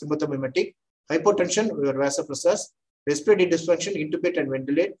vagolytic sympathomimetic. Hypotension, your vasopressors. Respiratory dysfunction, intubate and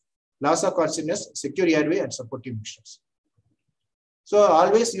ventilate. Loss of consciousness, secure airway, and supportive mixtures. So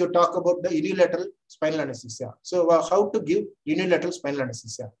always you talk about the unilateral spinal anesthesia. So how to give unilateral spinal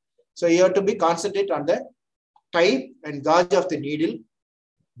anesthesia? So you have to be concentrate on the type and gauge of the needle,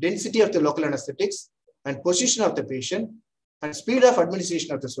 density of the local anesthetics, and position of the patient, and speed of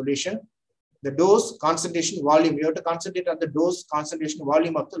administration of the solution, the dose, concentration, volume. You have to concentrate on the dose, concentration,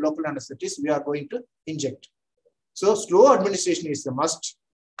 volume of the local anesthetics we are going to inject. So slow administration is the must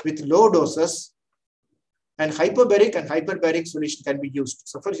with low doses, and hyperbaric and hyperbaric solution can be used.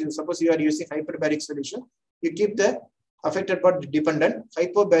 So suppose you are using hyperbaric solution, you keep the affected part dependent.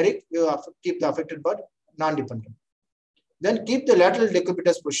 Hyperbaric, you keep the affected part non-dependent. Then keep the lateral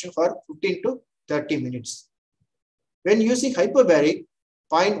decubitus position for 15 to 30 minutes. When using hyperbaric,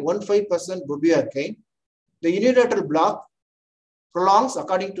 0.15% bupivacaine, the unilateral block prolongs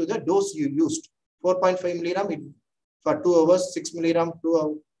according to the dose you used. 4.5 milligram for 2 hours, 6 milligram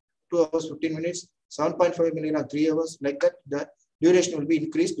 2 hours 15 minutes, 7.5 milligram 3 hours, like that. The duration will be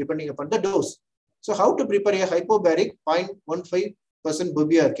increased depending upon the dose. So how to prepare a hypobaric 0.15%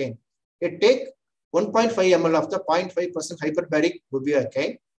 bupivacaine? You take 1.5 ml of the 0.5% hyperbaric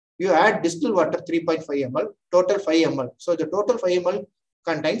bupivacaine. You add distilled water 3.5 ml, total 5 ml. So the total 5 ml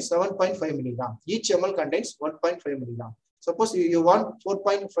contains 7.5 milligram. Each ml contains 1.5 milligram. Suppose you want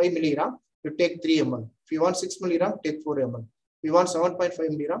 4.5 milligram, you take 3 ml. If you want 6 milligram, take 4 ml. If you want 7.5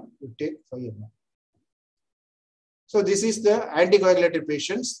 milligram, you take 5 ml. So this is the anticoagulated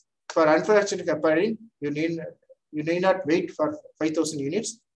patients. For unfractured heparin, you need not wait for 5,000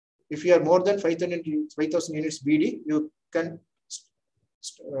 units. If you are more than 5,000 units BD, you can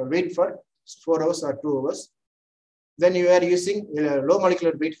wait for 4 hours or 2 hours. Then you are using low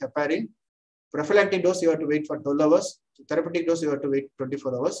molecular weight heparin. Prophylactic dose, you have to wait for 12 hours. Therapeutic dose, you have to wait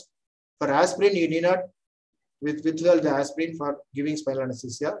 24 hours. For aspirin, you need not withdraw the aspirin for giving spinal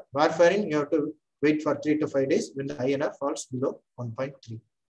anesthesia. Warfarin, you have to wait for 3 to 5 days when the INR falls below 1.3.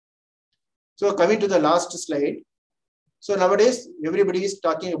 So coming to the last slide. So nowadays, everybody is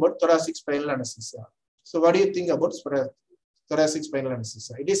talking about thoracic spinal anesthesia. So what do you think about thoracic spinal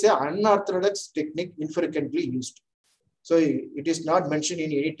anesthesia? It is an unorthodox technique infrequently used. So it is not mentioned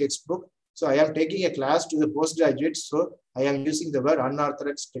in any textbook. So I am taking a class to the postgraduates. So I am using the word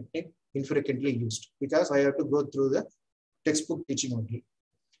unorthodox technique infrequently used because I have to go through the textbook teaching only.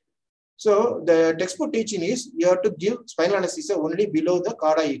 So the textbook teaching is you have to give spinal anesthesia only below the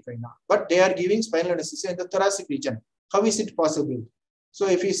cauda equina, but they are giving spinal anesthesia in the thoracic region. How is it possible? So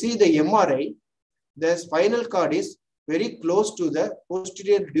if you see the MRI, the spinal cord is very close to the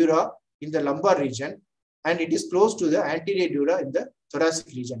posterior dura in the lumbar region, and it is close to the anterior dura in the thoracic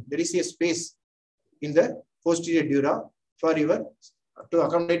region. There is a space in the posterior dura for to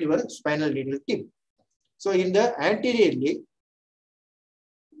accommodate your spinal needle tip. So in the anteriorly,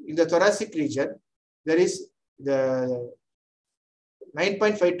 in the thoracic region, there is the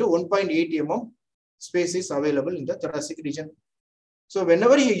 9.5 to 1.8 mm space is available in the thoracic region. So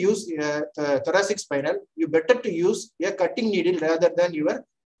whenever you use thoracic spinal, you better to use a cutting needle rather than your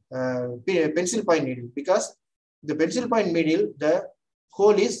pencil point needle, because the pencil point needle, the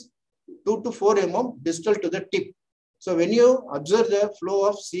hole is 2 to 4 mm distal to the tip. So when you observe the flow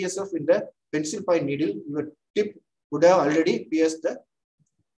of CSF in the pencil point needle, your tip would have already pierced the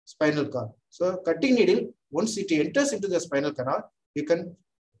spinal cord. So cutting needle, once it enters into the spinal canal, you can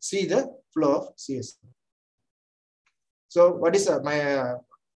see the flow of CSF. So what is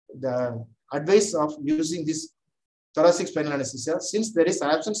the advice of using this thoracic spinal anesthesia? Since there is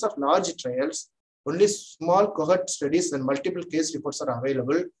absence of large trials, only small cohort studies and multiple case reports are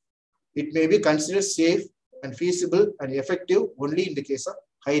available. It may be considered safe and feasible and effective only in the case of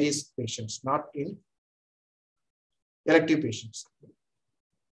high-risk patients, not in elective patients.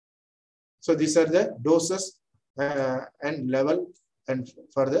 So these are the doses and level and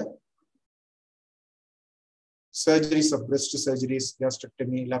for the surgeries of breast surgeries,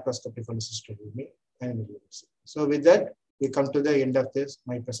 gastrectomy, laparoscopic cholecystectomy, and so with that, we come to the end of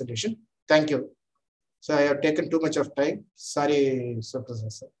my presentation. Thank you. So I have taken too much of time. Sorry,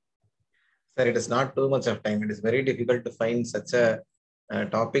 Subarachnoid sir. Sir, it is not too much of time. It is very difficult to find such a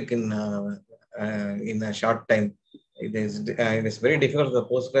topic in a short time. It is very difficult for the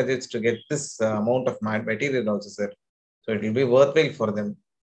postgraduates to get this amount of material also, sir. So it will be worthwhile for them.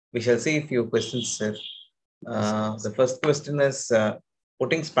 We shall see a few questions, sir. The first question is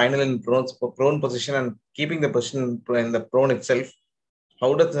putting spinal in prone position and keeping the position in the prone itself.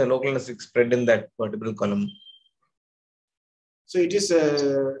 How does the local anesthetic spread in that vertebral column? So it is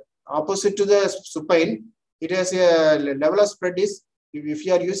opposite to the supine. It has a level of spread is, if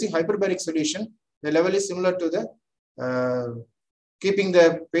you are using hyperbaric solution, the level is similar to the keeping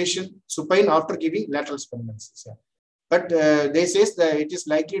the patient supine after giving lateral spinal anesthesia. But they say that it is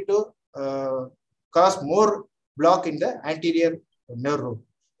likely to cause more block in the anterior nerve root.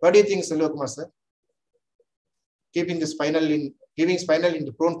 What do you think, Sivakumar sir? Keeping the spinal in, giving spinal in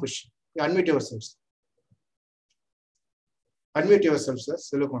the prone position. Unmute yourselves. Unmute yourselves, sir.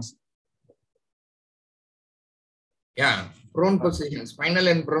 Sivakumar sir. Yeah, prone position, spinal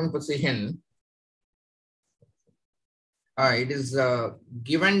in prone position. It is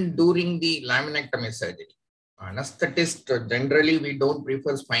given during the laminectomy surgery. Anesthetist, generally, we don't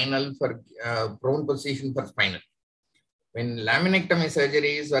prefer spinal for prone position for spinal. When laminectomy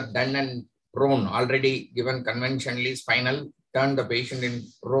surgeries are done and prone, already given conventionally spinal, turn the patient in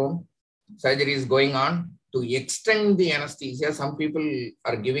prone, surgery is going on. To extend the anesthesia, some people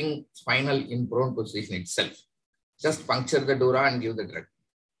are giving spinal in prone position itself. Just puncture the dura and give the drug.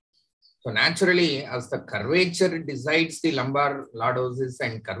 So naturally, as the curvature decides the lumbar lordosis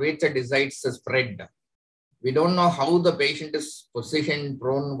and curvature decides the spread, we don't know how the patient is positioned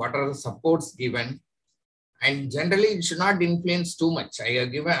prone, what are the supports given. And generally, it should not influence too much. I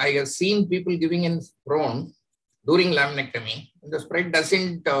have seen people giving in prone during laminectomy. The spread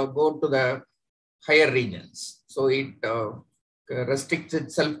doesn't go to the higher regions. So it restricts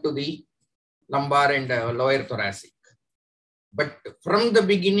itself to the lumbar and lower thoracic. But from the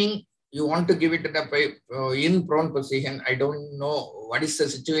beginning, you want to give it in prone position. I don't know what is the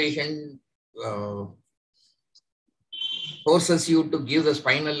situation forces you to give the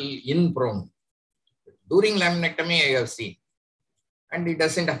spinal in prone. During laminectomy, I have seen, and it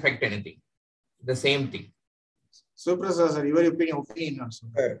doesn't affect anything. The same thing. Subarachnoid sir, your opinion also.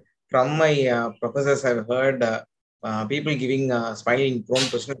 From my professors, I've heard people giving spinal in prone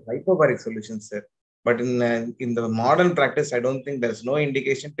position hyperbaric solutions, sir. But in the modern practice, I don't think there's no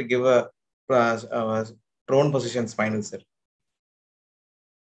indication to give a prone position spinal, sir.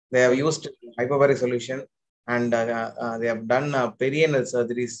 They have used hyperbaric solution and they have done perineal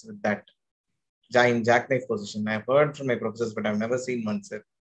surgeries with that in jackknife position. I have heard from my professors, but I've never seen one, sir.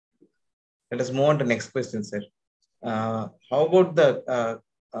 Let us move on to the next question, sir. How about the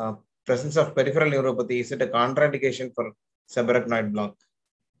presence of peripheral neuropathy? Is it a contraindication for subarachnoid block?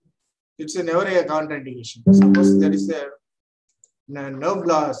 It's never a contraindication. Suppose there is a nerve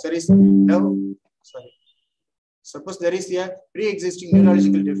block, suppose there is a pre-existing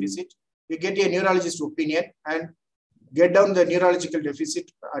neurological deficit, we get a neurologist opinion and get down the neurological deficit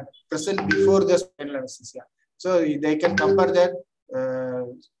at present before the spinal anesthesia. So they can compare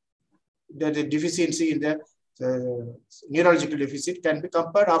the deficiency in the neurological deficit can be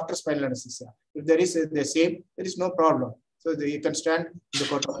compared after spinal anesthesia. If there is the same, there is no problem. So you can stand in the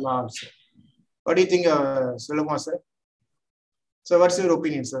court of law also. What do you think, Selvakuma, sir? So what's your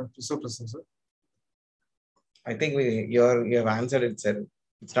opinion, sir? Sir? I think you have answered it, sir.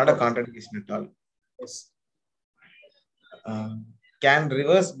 It's not a contradiction at all. Yes. Can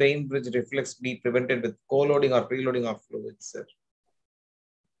reverse brain bridge reflex be prevented with co-loading or preloading of fluids, sir?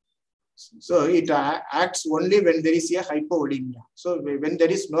 So it acts only when there is a hypovolemia. So when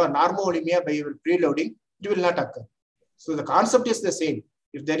there is no normovolemia by preloading, it will not occur. So the concept is the same.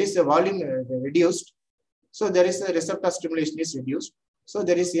 If there is a volume reduced, so there is a receptor stimulation is reduced. So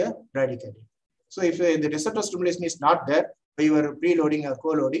there is a bradycardia. So if the receptor stimulation is not there by your preloading or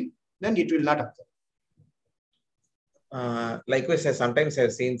co-loading, then it will not occur. Likewise, sometimes I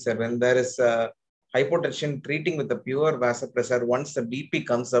have seen, sir, when there is hypotension treating with the pure vasopressor, once the BP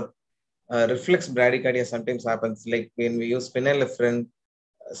comes up, reflex bradycardia sometimes happens. Like when we use phenylephrine,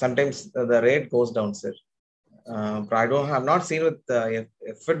 sometimes the rate goes down, sir. I have not seen with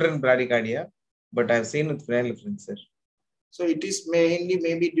ephedrine bradycardia, but I have seen with phenylephrine, sir. So it is mainly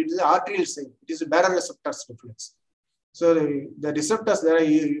maybe due to the arterial side. It is a baroreceptors reflex. So the receptors there,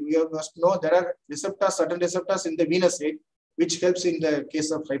 you must know there are receptors, certain receptors in the venous side, which helps in the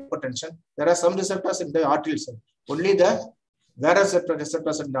case of hypertension. There are some receptors in the arterial side. Only the baroreceptor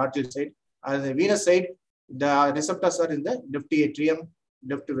receptors in the arterial side. On the venous side, the receptors are in the left atrium,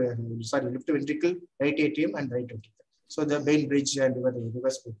 left ventricle, right atrium, and right ventricle. So the vein bridge and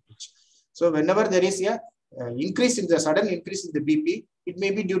reverse bridge. So whenever there is a sudden increase in the BP, it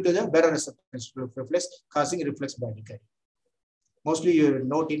may be due to the baroreceptor reflex causing reflex bradycardia. Mostly you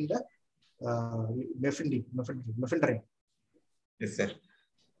note in the mephedrine. Yes, sir.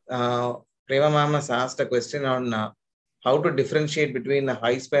 Prema ma'am has asked a question on how to differentiate between a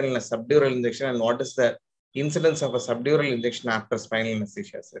high spinal and a subdural injection, and what is the incidence of a subdural injection after spinal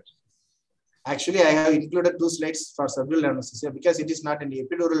anesthesia, sir? Actually, I have included 2 slides for subdural anesthesia because it is not in the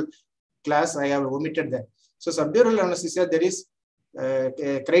epidural class. I have omitted that. So subdural anesthesia, there is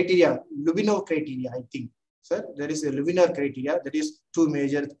criteria, Lubinov criteria, I think. Sir, there is a Lubinov criteria that is 2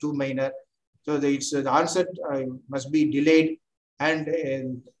 major, 2 minor. So the onset must be delayed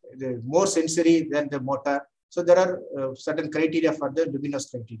and more sensory than the motor. So there are certain criteria for the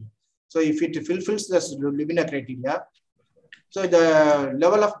Lubinov criteria. So if it fulfills the Lubinov criteria, so the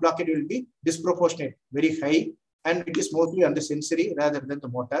level of blockade will be disproportionate, very high, and it is mostly on the sensory rather than the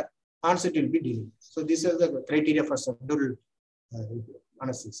motor. Onset will be delayed. So these are the criteria for subdural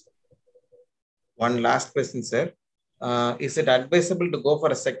anesthesia. One last question, sir. Is it advisable to go for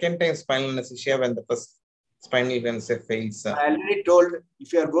a second time spinal anesthesia when the first spinal anesthesia fails? I already told,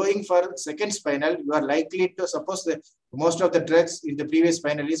 if you are going for second spinal, you are likely to, suppose that most of the drugs in the previous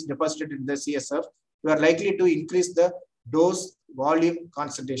spinal is deposited in the CSF, you are likely to increase the dose, volume,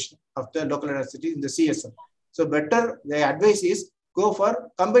 concentration of the local anesthetic in the CSF. So better, the advice is go for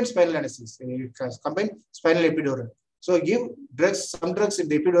combined spinal anesthesia, combined spinal epidural. So give drugs, some drugs in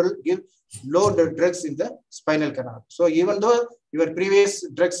the epidural, give low drugs in the spinal canal. So even though your previous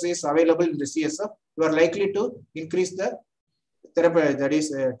drugs is available in the CSF, you are likely to increase the therapy, that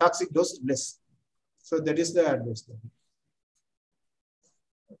is toxic dose less. So that is the advice.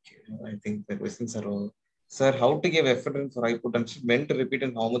 Okay, I think the questions are all. Sir, how to give ephedrine for hypotension? When to repeat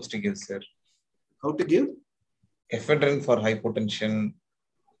and how much to give, sir? How to give? Ephedrine for hypotension,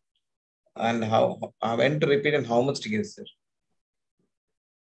 and how when to repeat and how much to give, sir?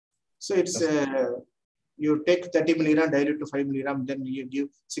 So it's you take 30 milligram, dilute to 5 milligram, then you give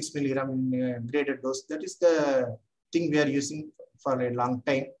 6 milligram in graded dose. That is the thing we are using for a long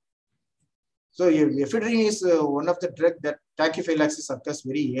time. So ephedrine is one of the drugs that tachyphylaxis occurs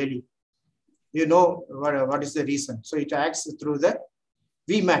very early. You know what is the reason. So it acts through the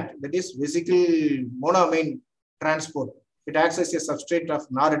VMAT, that is vesicle monoamine transport. It acts as a substrate of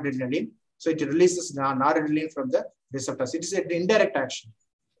noradrenaline. So it releases noradrenaline from the receptors. It is an indirect action.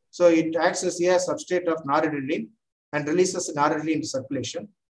 So it acts as a substrate of noradrenaline and releases noradrenaline into circulation.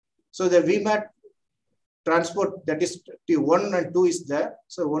 So the VMAT transport, that is T1 and 2 is there.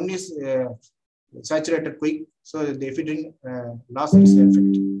 So 1 is saturated quick. So the ephedrine loss is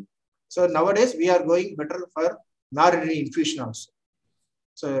effective. So nowadays we are going better for noradrenaline infusion also.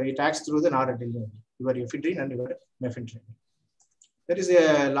 So it acts through the noradrenaline, your ephedrine and your mephedrine. That is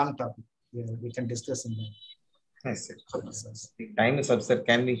a long topic. Yeah, we can discuss in that. Yes, sir. The time is up, sir.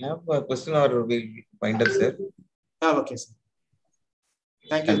 Can we have a question or we'll wind up, sir? Okay, sir.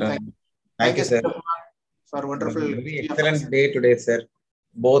 Thank you. Thank you, sir. For wonderful. Very excellent day today, sir.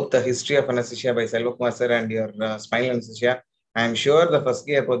 Both the history of anesthesia by Selvakumar, sir, and your spinal anesthesia. I am sure the first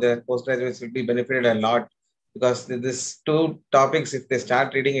year for the postgraduates will be benefited a lot because these two topics, if they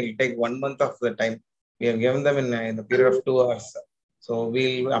start reading, it will take 1 month of the time. We have given them in a period of 2 hours. So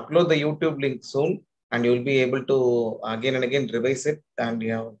we'll upload the YouTube link soon, and you will be able to again and again revise it and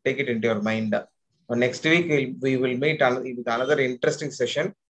take it into your mind. Next week, we will meet with another interesting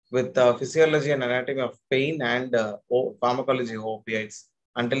session with physiology and anatomy of pain and pharmacology of opioids.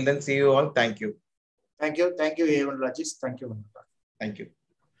 Until then, see you all. Thank you. Thank you. Thank you, everyone. Thank you. Thank you.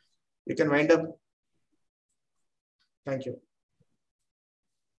 You can wind up. Thank you.